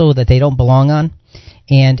pedestal that they don't belong on.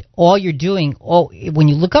 And all you're doing, when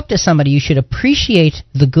you look up to somebody, you should appreciate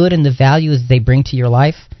the good and the value that they bring to your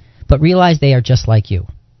life, but realize they are just like you.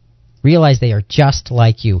 Realize they are just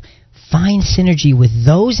like you. Find synergy with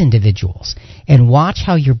those individuals and watch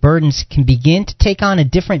how your burdens can begin to take on a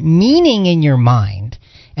different meaning in your mind.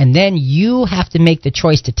 And then you have to make the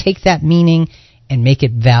choice to take that meaning and make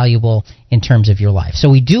it valuable in terms of your life. So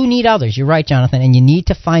we do need others. You're right, Jonathan, and you need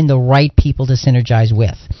to find the right people to synergize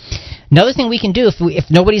with. Another thing we can do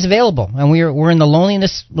if nobody's available and we're in the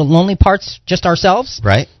lonely parts just ourselves,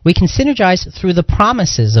 right? We can synergize through the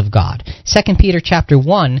promises of God. 2 Peter chapter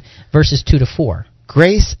 1, verses 2 to 4.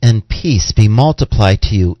 Grace and peace be multiplied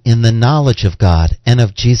to you in the knowledge of God and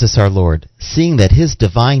of Jesus our Lord, seeing that his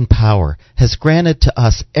divine power has granted to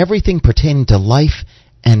us everything pertaining to life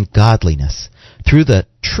and godliness, through the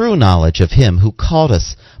true knowledge of him who called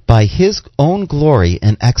us by his own glory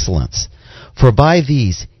and excellence. For by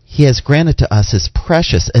these he has granted to us his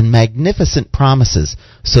precious and magnificent promises,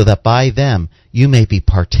 so that by them you may be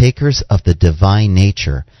partakers of the divine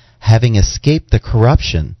nature, having escaped the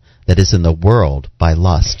corruption that is in the world by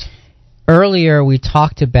lust. Earlier we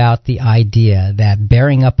talked about the idea that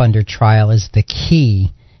bearing up under trial is the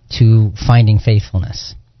key to finding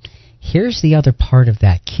faithfulness. Here's the other part of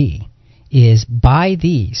that key, is by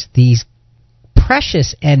these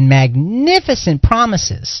precious and magnificent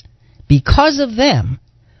promises, because of them,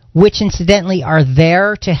 which incidentally are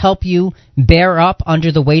there to help you bear up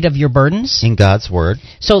under the weight of your burdens. In God's Word.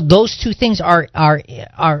 So those two things are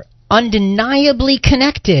undeniably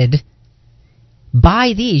connected.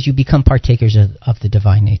 By these you become partakers of the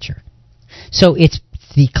divine nature. So it's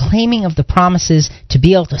the claiming of the promises to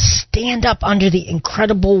be able to stand up under the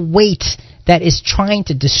incredible weight that is trying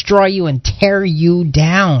to destroy you and tear you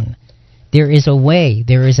down. There is a way,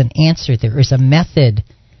 there is an answer, there is a method.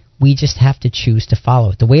 We just have to choose to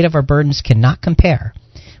follow it. The weight of our burdens cannot compare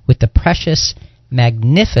with the precious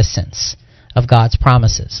magnificence of God's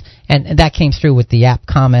promises. And that came through with the app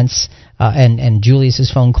comments and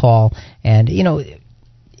Julius's phone call. And,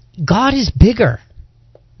 God is bigger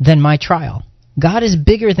than my trial. God is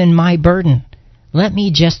bigger than my burden. Let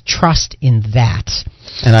me just trust in that.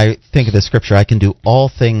 And I think of the scripture, I can do all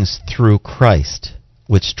things through Christ,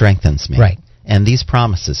 which strengthens me. Right. And these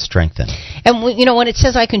promises strengthen. And when it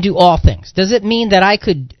says I can do all things, does it mean that I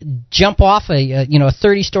could jump off a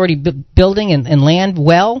 30-story building and land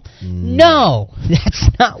well? No, that's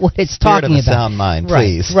not what it's talking about. Spirit of a sound mind,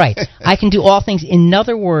 please. Right. I can do all things. In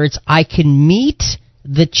other words, I can meet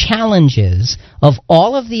the challenges of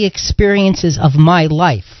all of the experiences of my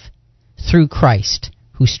life through Christ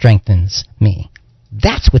who strengthens me.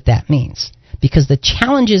 That's what that means. Because the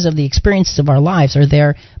challenges of the experiences of our lives are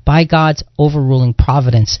there by God's overruling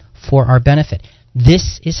providence for our benefit.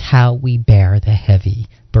 This is how we bear the heavy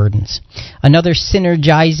burdens. Another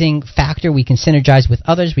synergizing factor, we can synergize with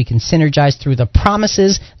others, we can synergize through the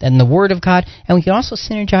promises and the Word of God, and we can also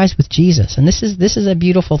synergize with Jesus. And this is a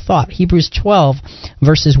beautiful thought. Hebrews 12,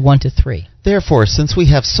 verses 1 to 3. Therefore, since we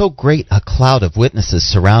have so great a cloud of witnesses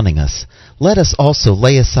surrounding us, let us also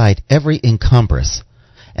lay aside every encumbrance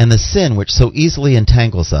and the sin which so easily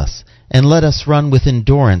entangles us, and let us run with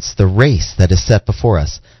endurance the race that is set before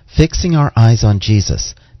us, fixing our eyes on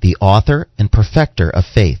Jesus, the author and perfecter of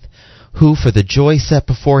faith, who for the joy set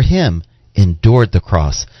before him endured the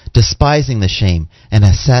cross, despising the shame, and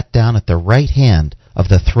has sat down at the right hand of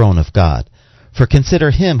the throne of God. For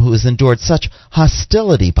consider him who has endured such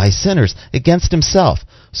hostility by sinners against himself,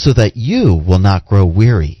 so that you will not grow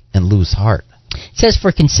weary and lose heart. It says,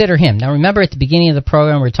 for consider him. Now remember at the beginning of the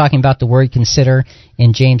program we were talking about the word consider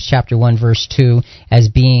in James chapter 1 verse 2 as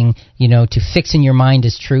being, to fix in your mind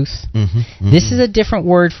as truth. This is a different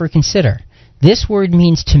word for consider. This word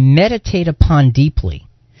means to meditate upon deeply.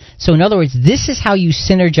 So in other words, this is how you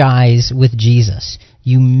synergize with Jesus.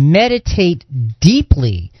 You meditate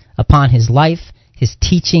deeply upon his life, his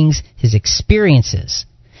teachings, his experiences,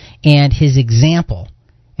 and his example,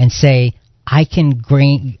 and say, I can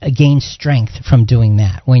gain strength from doing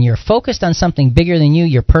that. When you're focused on something bigger than you,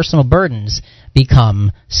 your personal burdens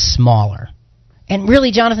become smaller. And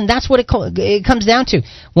really, Jonathan, that's what it comes down to.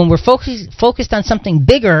 When we're focused on something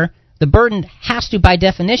bigger, the burden has to, by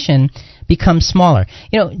definition, become smaller.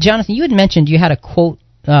 Jonathan, you had mentioned you had a quote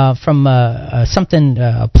from a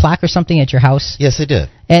plaque or something at your house. Yes, I did.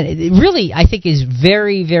 And it really, I think, is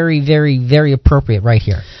very, very, very, very appropriate right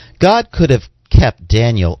here. God could have kept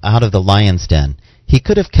Daniel out of the lion's den. He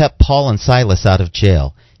could have kept Paul and Silas out of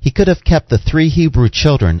jail. He could have kept the 3 Hebrew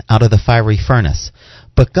children out of the fiery furnace.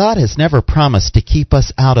 But God has never promised to keep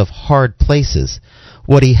us out of hard places.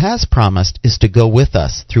 What he has promised is to go with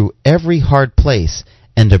us through every hard place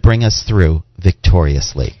and to bring us through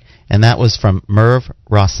victoriously. And that was from Merv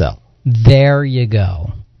Rossell. There you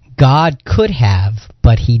go. God could have,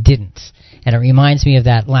 but he didn't. And it reminds me of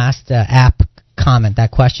that last app comment,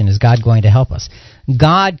 that question, is God going to help us?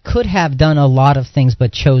 God could have done a lot of things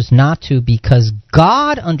but chose not to, because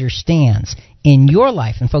God understands in your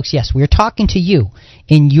life, and folks, yes, we're talking to you,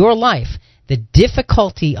 in your life, the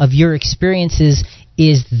difficulty of your experiences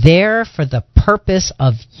is there for the purpose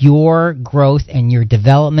of your growth and your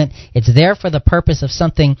development. It's there for the purpose of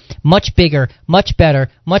something much bigger, much better,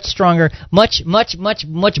 much stronger, much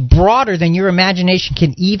broader than your imagination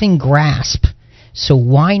can even grasp. So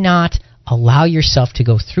why not allow yourself to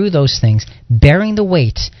go through those things, bearing the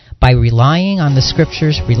weight by relying on the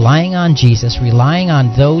Scriptures, relying on Jesus, relying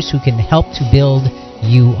on those who can help to build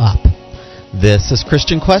you up. This is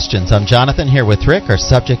Christian Questions. I'm Jonathan here with Rick. Our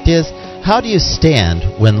subject is, how do you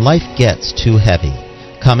stand when life gets too heavy?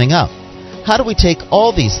 Coming up, how do we take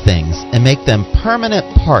all these things and make them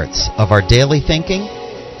permanent parts of our daily thinking?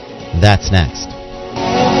 That's next.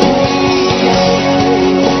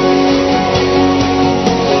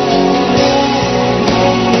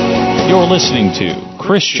 You're listening to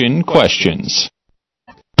Christian Questions.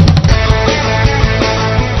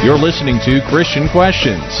 You're listening to Christian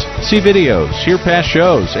Questions. See videos, hear past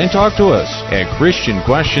shows, and talk to us at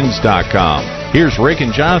ChristianQuestions.com. Here's Rick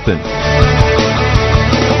and Jonathan.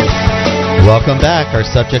 Welcome back. Our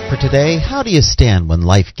subject for today, how do you stand when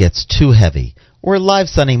life gets too heavy? We're live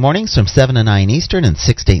Sunday mornings from 7 to 9 Eastern and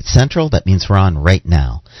 6 to 8 Central. That means we're on right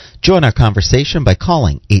now. Join our conversation by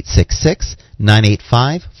calling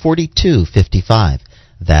 866-985-4255.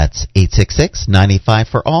 That's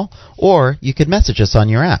 866-985-FOR-ALL, or you can message us on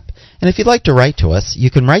your app. And if you'd like to write to us,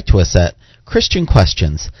 you can write to us at Christian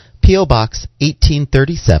Questions, P.O. Box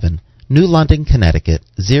 1837, New London, Connecticut,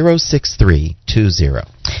 06320.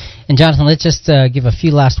 And Jonathan, let's just give a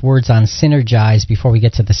few last words on synergize before we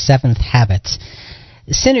get to the 7th habit.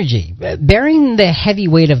 Synergy, bearing the heavy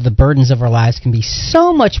weight of the burdens of our lives, can be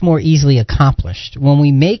so much more easily accomplished when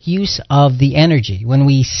we make use of the energy, when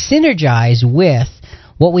we synergize with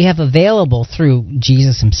what we have available through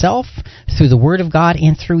Jesus himself, through the Word of God,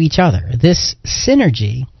 and through each other. This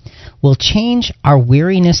synergy will change our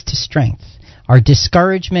weariness to strength, our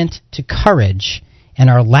discouragement to courage, and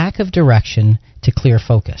our lack of direction to clear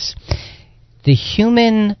focus. The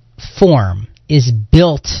human form is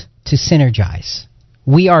built to synergize.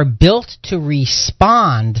 We are built to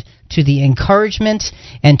respond to the encouragement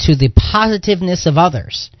and to the positiveness of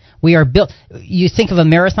others. We are built. You think of a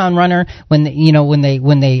marathon runner when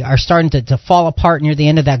they are starting to fall apart near the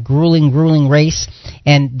end of that grueling race,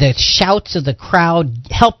 and the shouts of the crowd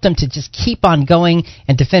help them to just keep on going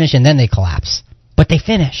and to finish, and then they collapse. But they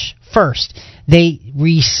finish first. They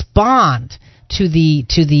respond to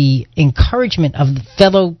the encouragement of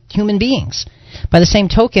fellow human beings. By the same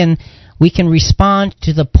token, we can respond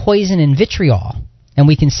to the poison and vitriol, and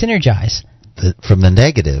we can synergize. From the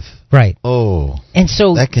negative. Right. Oh. And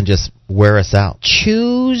so that can just wear us out.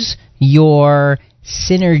 Choose your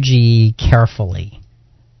synergy carefully.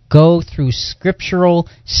 Go through scriptural,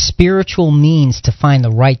 spiritual means to find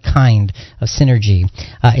the right kind of synergy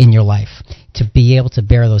in your life to be able to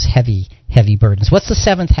bear those heavy, heavy burdens. What's the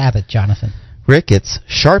seventh habit, Jonathan? Rick, it's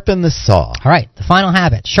sharpen the saw. All right, the final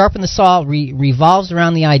habit. Sharpen the saw revolves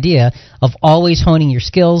around the idea of always honing your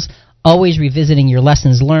skills, always revisiting your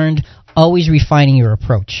lessons learned, always refining your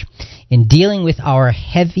approach. In dealing with our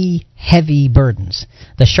heavy, heavy burdens,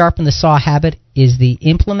 the sharpen the saw habit is the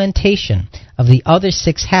implementation of the other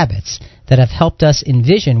 6 habits that have helped us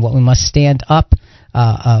envision what we must stand up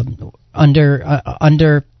under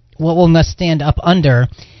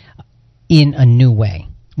in a new way.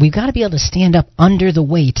 We've got to be able to stand up under the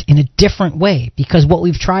weight in a different way because what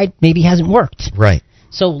we've tried maybe hasn't worked. Right.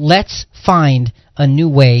 So let's find a new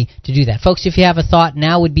way to do that. Folks, if you have a thought,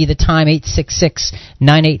 now would be the time.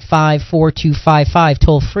 866-985-4255,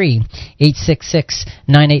 toll free.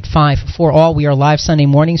 866-985-4ALL. We are live Sunday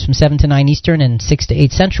mornings from 7 to 9 Eastern and 6 to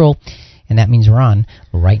 8 Central. And that means we're on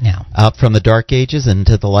right now. Out from the dark ages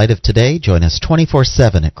into the light of today. Join us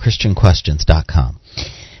 24/7 at ChristianQuestions.com.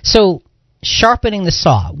 So, sharpening the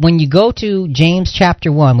saw. When you go to James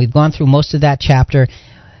chapter 1, we've gone through most of that chapter.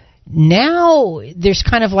 Now there's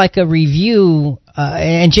kind of like a review,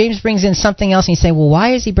 and James brings in something else, and you say, well,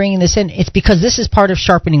 why is he bringing this in? It's because this is part of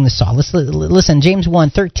sharpening the saw. Let's listen, James 1,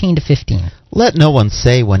 13 to 15. Let no one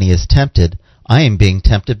say when he is tempted, I am being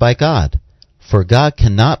tempted by God. For God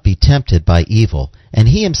cannot be tempted by evil, and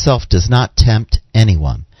he himself does not tempt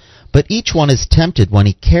anyone. But each one is tempted when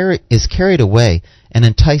he is carried away and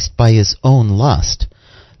enticed by his own lust.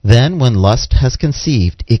 Then when lust has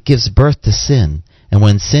conceived, it gives birth to sin. And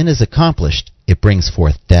when sin is accomplished, it brings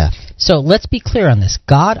forth death. So let's be clear on this.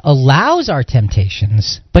 God allows our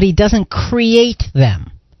temptations, but he doesn't create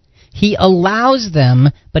them. He allows them,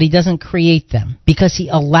 but he doesn't create them, because he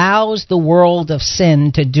allows the world of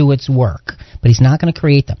sin to do its work, but he's not going to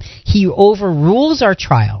create them. He overrules our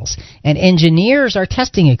trials and engineers our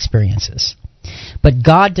testing experiences, but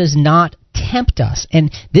God does not tempt us. And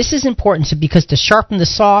this is important because to sharpen the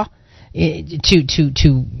saw,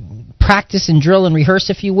 to practice and drill and rehearse,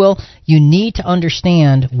 if you will, you need to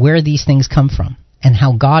understand where these things come from and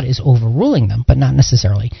how God is overruling them, but not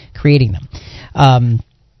necessarily creating them.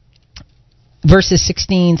 Verses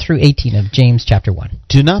 16 through 18 of James chapter 1.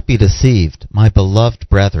 Do not be deceived, my beloved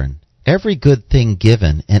brethren. Every good thing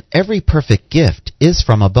given and every perfect gift is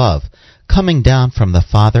from above, coming down from the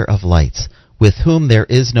Father of lights, with whom there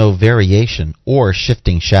is no variation or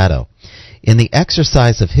shifting shadow. In the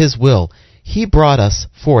exercise of his will, he brought us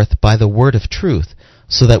forth by the word of truth,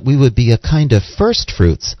 so that we would be a kind of first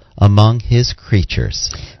fruits among his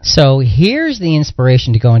creatures. So here's the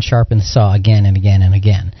inspiration to go and sharpen the saw again and again and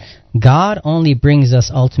again. God only brings us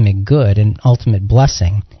ultimate good and ultimate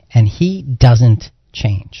blessing, and he doesn't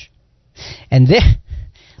change. And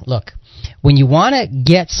look, when you want to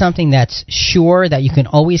get something that's sure, that you can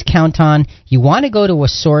always count on, you want to go to a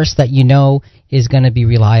source that you know is going to be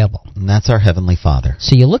reliable. And that's our Heavenly Father.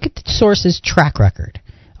 So you look at the source's track record.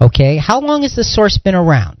 Okay, how long has the source been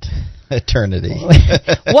around? Eternity.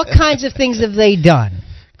 What kinds of things have they done?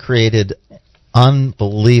 Created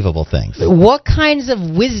unbelievable things. What kinds of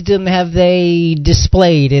wisdom have they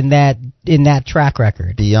displayed in that track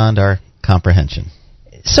record? Beyond our comprehension.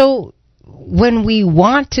 So when we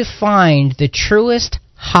want to find the truest,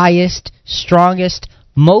 highest, strongest,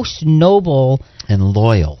 most noble and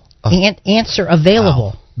loyal answer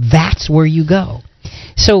available, that's where you go.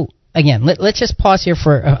 So again, let's just pause here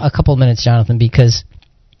for a couple of minutes, Jonathan, because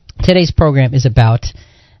today's program is about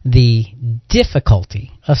the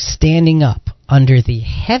difficulty of standing up under the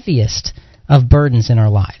heaviest of burdens in our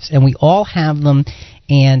lives. And we all have them,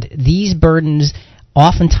 and these burdens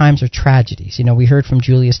oftentimes are tragedies. You know, we heard from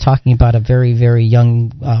Julius talking about a very, very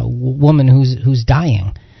young woman who's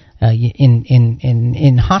dying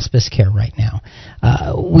in hospice care right now.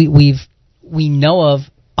 We know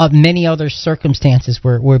of many other circumstances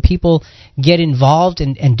where people get involved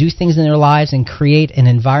and do things in their lives and create an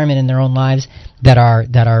environment in their own lives that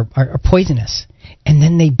are poisonous, and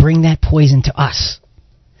then they bring that poison to us,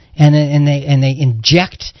 and they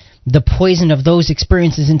inject the poison of those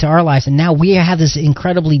experiences into our lives, and now we have this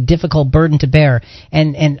incredibly difficult burden to bear.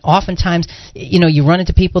 And oftentimes, you run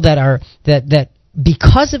into people that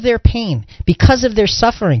because of their pain, because of their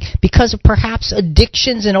suffering, because of perhaps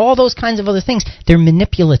addictions and all those kinds of other things, they're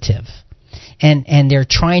manipulative, and they're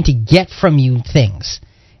trying to get from you things.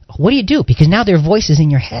 What do you do? Because now their voice is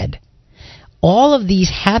in your head. All of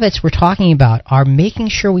these habits we're talking about are making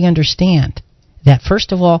sure we understand that,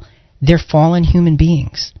 first of all, they're fallen human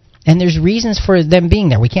beings. And there's reasons for them being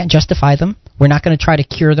there. We can't justify them. We're not going to try to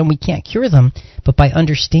cure them. We can't cure them. But by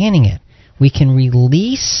understanding it, we can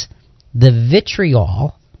release the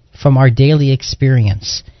vitriol from our daily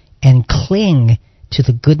experience and cling to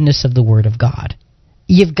the goodness of the Word of God.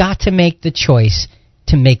 You've got to make the choice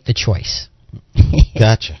to make the choice.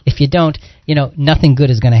 Gotcha. If you don't, nothing good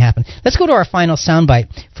is going to happen. Let's go to our final soundbite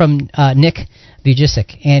from Nick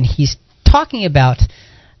Vujicic, and he's talking about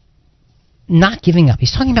not giving up.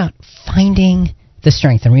 He's talking about finding the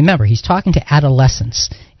strength. And remember, he's talking to adolescents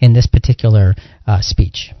in this particular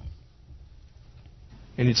speech.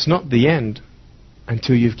 And it's not the end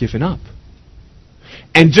until you've given up.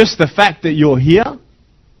 And just the fact that you're here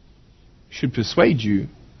should persuade you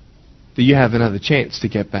that you have another chance to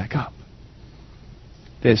get back up.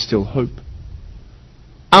 There's still hope.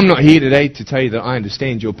 I'm not here today to tell you that I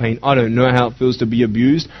understand your pain. I don't know how it feels to be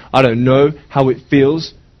abused. I don't know how it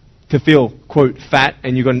feels to feel, quote, fat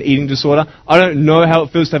and you've got an eating disorder. I don't know how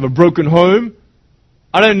it feels to have a broken home.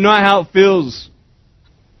 I don't know how it feels.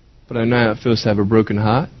 But I know how it feels to have a broken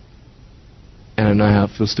heart. And I know how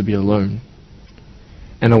it feels to be alone.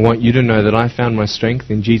 And I want you to know that I found my strength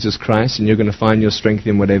in Jesus Christ, and you're going to find your strength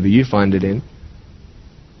in whatever you find it in.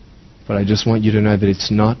 But I just want you to know that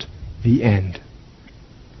it's not the end.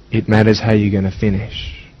 It matters how you're going to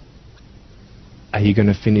finish. Are you going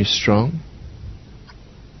to finish strong?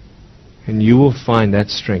 And you will find that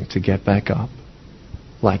strength to get back up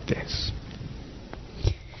like this.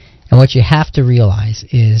 And what you have to realize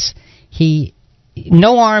is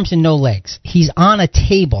no arms and no legs. He's on a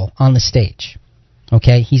table on the stage.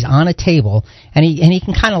 Okay? He's on a table, and he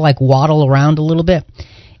can kind of like waddle around a little bit,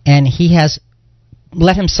 and he has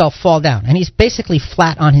let himself fall down, and he's basically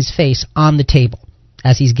flat on his face on the table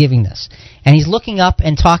as he's giving this. And he's looking up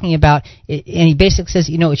and talking about it, and he basically says,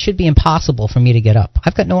 it should be impossible for me to get up.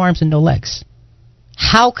 I've got no arms and no legs.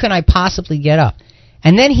 How can I possibly get up?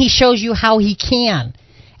 And then he shows you how he can.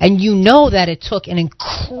 And you know that it took an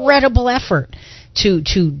incredible effort to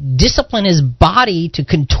discipline his body to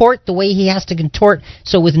contort the way he has to contort,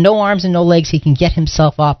 so with no arms and no legs he can get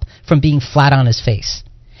himself up from being flat on his face.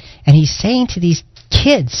 And he's saying to these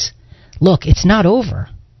kids, look, it's not over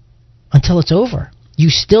until it's over. You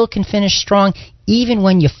still can finish strong even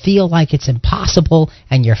when you feel like it's impossible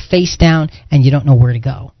and you're face down and you don't know where to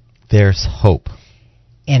go. There's hope.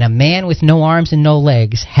 And a man with no arms and no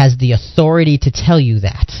legs has the authority to tell you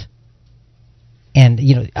that. And,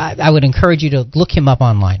 I would encourage you to look him up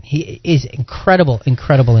online. He is incredible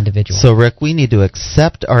individual. So, Rick, we need to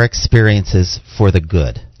accept our experiences for the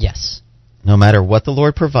good. Yes. No matter what the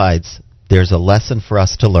Lord provides, there's a lesson for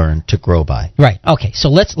us to learn to grow by. Right. Okay, so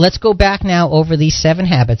let's go back now over these 7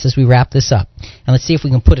 habits as we wrap this up. And let's see if we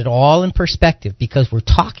can put it all in perspective, because we're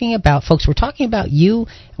talking about you,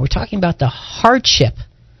 and we're talking about the hardship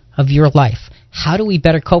of your life. How do we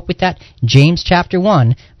better cope with that? James chapter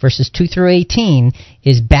 1, verses 2 through 18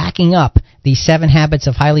 is backing up these 7 habits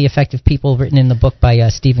of highly effective people written in the book by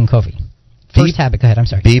Stephen Covey. First habit, go ahead, I'm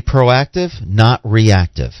sorry. Be proactive, not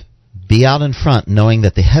reactive. Be out in front, knowing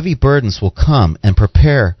that the heavy burdens will come, and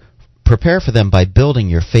prepare for them by building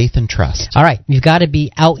your faith and trust. All right, you've got to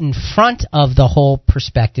be out in front of the whole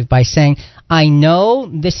perspective by saying, I know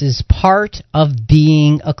this is part of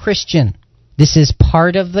being a Christian. This is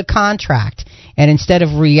part of the contract. And instead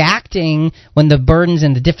of reacting when the burdens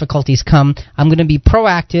and the difficulties come, I'm going to be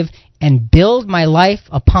proactive and build my life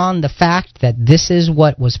upon the fact that this is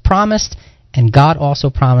what was promised, and God also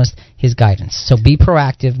promised His guidance. So be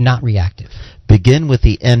proactive, not reactive. Begin with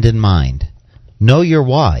the end in mind. Know your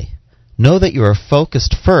why. Know that you are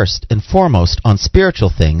focused first and foremost on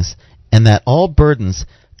spiritual things, and that all burdens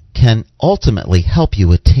can ultimately help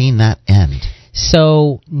you attain that end.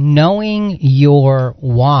 So knowing your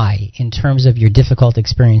why in terms of your difficult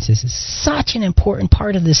experiences is such an important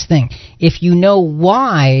part of this thing. If you know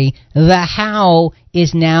why, the how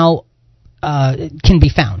is now can be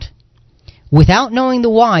found. Without knowing the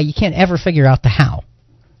why, you can't ever figure out the how.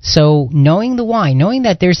 So knowing the why, knowing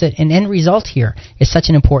that there's an end result here is such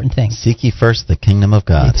an important thing. Seek ye first the kingdom of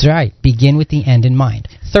God. That's right. Begin with the end in mind.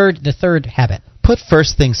 The third habit. Put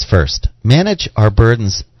first things first. Managing our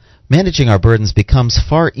burdens becomes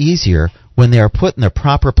far easier when they are put in their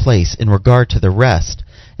proper place in regard to the rest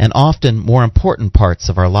and often more important parts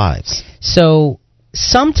of our lives. So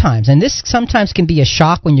sometimes, and this sometimes can be a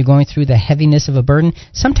shock when you're going through the heaviness of a burden,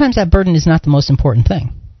 sometimes that burden is not the most important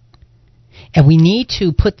thing. And we need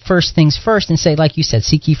to put first things first and say, like you said,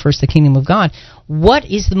 seek ye first the kingdom of God. What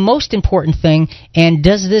is the most important thing, and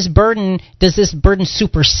does this burden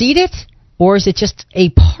supersede it, or is it just a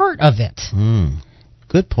part of it?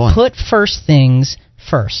 Good point. Put first things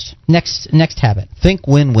first. Next habit. Think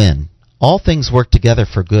win-win. All things work together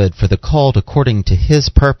for good for the called according to His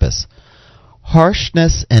purpose.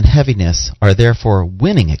 Harshness and heaviness are therefore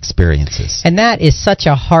winning experiences. And that is such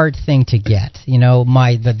a hard thing to get. You know,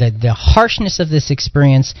 the harshness of this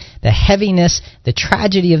experience, the heaviness, the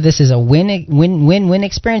tragedy of this is a win-win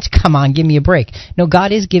experience. Come on, give me a break. No,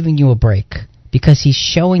 God is giving you a break because He's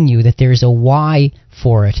showing you that there's a why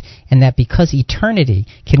for it, and that because eternity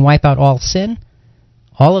can wipe out all sin,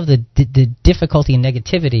 all of the difficulty and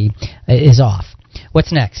negativity is off.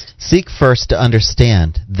 What's next? Seek first to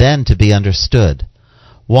understand, then to be understood.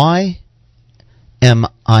 Why am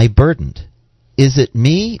I burdened? Is it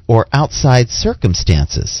me or outside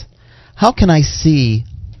circumstances? How can I see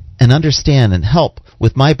and understand and help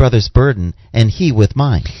with my brother's burden and he with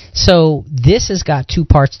mine? So this has got two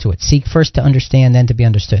parts to it. Seek first to understand, then to be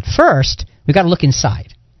understood. First, we've got to look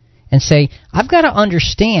inside and say, I've got to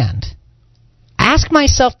understand. Ask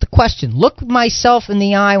myself the question. Look myself in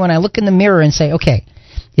the eye when I look in the mirror and say, okay,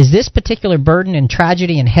 is this particular burden and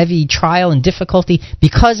tragedy and heavy trial and difficulty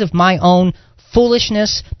because of my own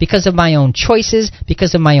foolishness, because of my own choices,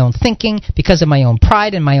 because of my own thinking, because of my own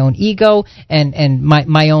pride and my own ego and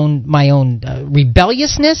my own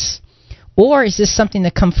rebelliousness? Or is this something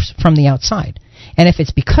that comes from the outside? And if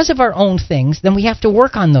it's because of our own things, then we have to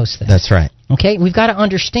work on those things. That's right. Okay? We've got to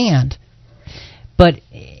understand. But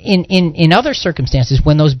in other circumstances,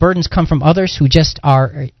 when those burdens come from others who just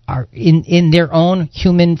are in their own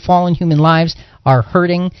fallen human lives, are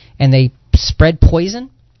hurting, and they spread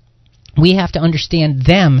poison, we have to understand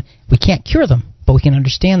them. We can't cure them, but we can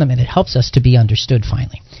understand them, and it helps us to be understood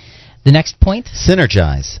finally. The next point?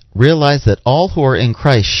 Synergize. Realize that all who are in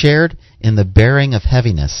Christ shared in the bearing of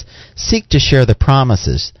heaviness. Seek to share the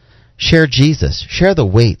promises. Share Jesus. Share the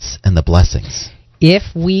weights and the blessings. If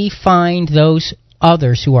we find those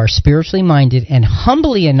others who are spiritually minded and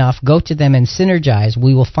humbly enough go to them and synergize,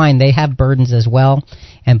 we will find they have burdens as well.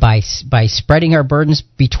 And by spreading our burdens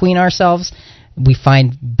between ourselves, we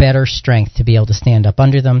find better strength to be able to stand up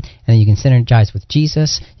under them. And then you can synergize with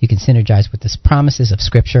Jesus. You can synergize with the promises of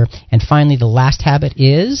Scripture. And finally, the last habit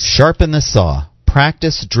is? Sharpen the saw.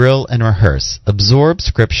 Practice, drill, and rehearse. Absorb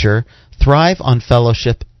Scripture. Thrive on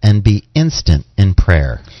fellowship. And be instant in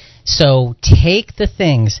prayer. So take the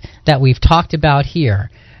things that we've talked about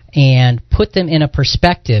here and put them in a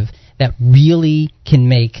perspective that really can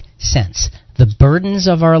make sense. The burdens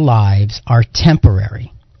of our lives are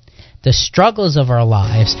temporary. The struggles of our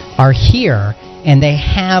lives are here, and they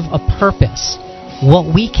have a purpose.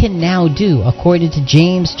 What we can now do, according to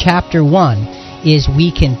James chapter 1, is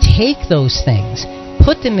we can take those things,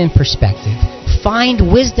 put them in perspective,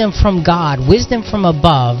 find wisdom from God, wisdom from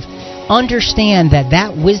above, understand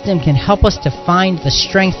that wisdom can help us to find the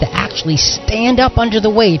strength to actually stand up under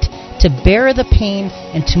the weight, to bear the pain,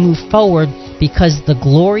 and to move forward, because the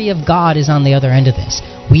glory of God is on the other end of this.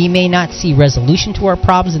 We may not see resolution to our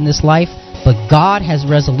problems in this life, but God has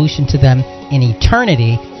resolution to them in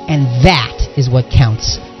eternity, and that is what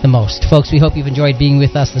counts the most. Folks, we hope you've enjoyed being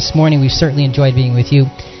with us this morning. We've certainly enjoyed being with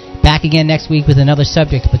you. Back again next week with another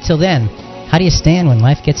subject, but till then, how do you stand when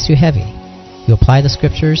life gets too heavy? You apply the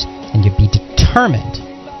Scriptures, and you be determined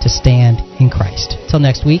to stand in Christ. Till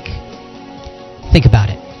next week, think about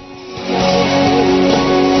it.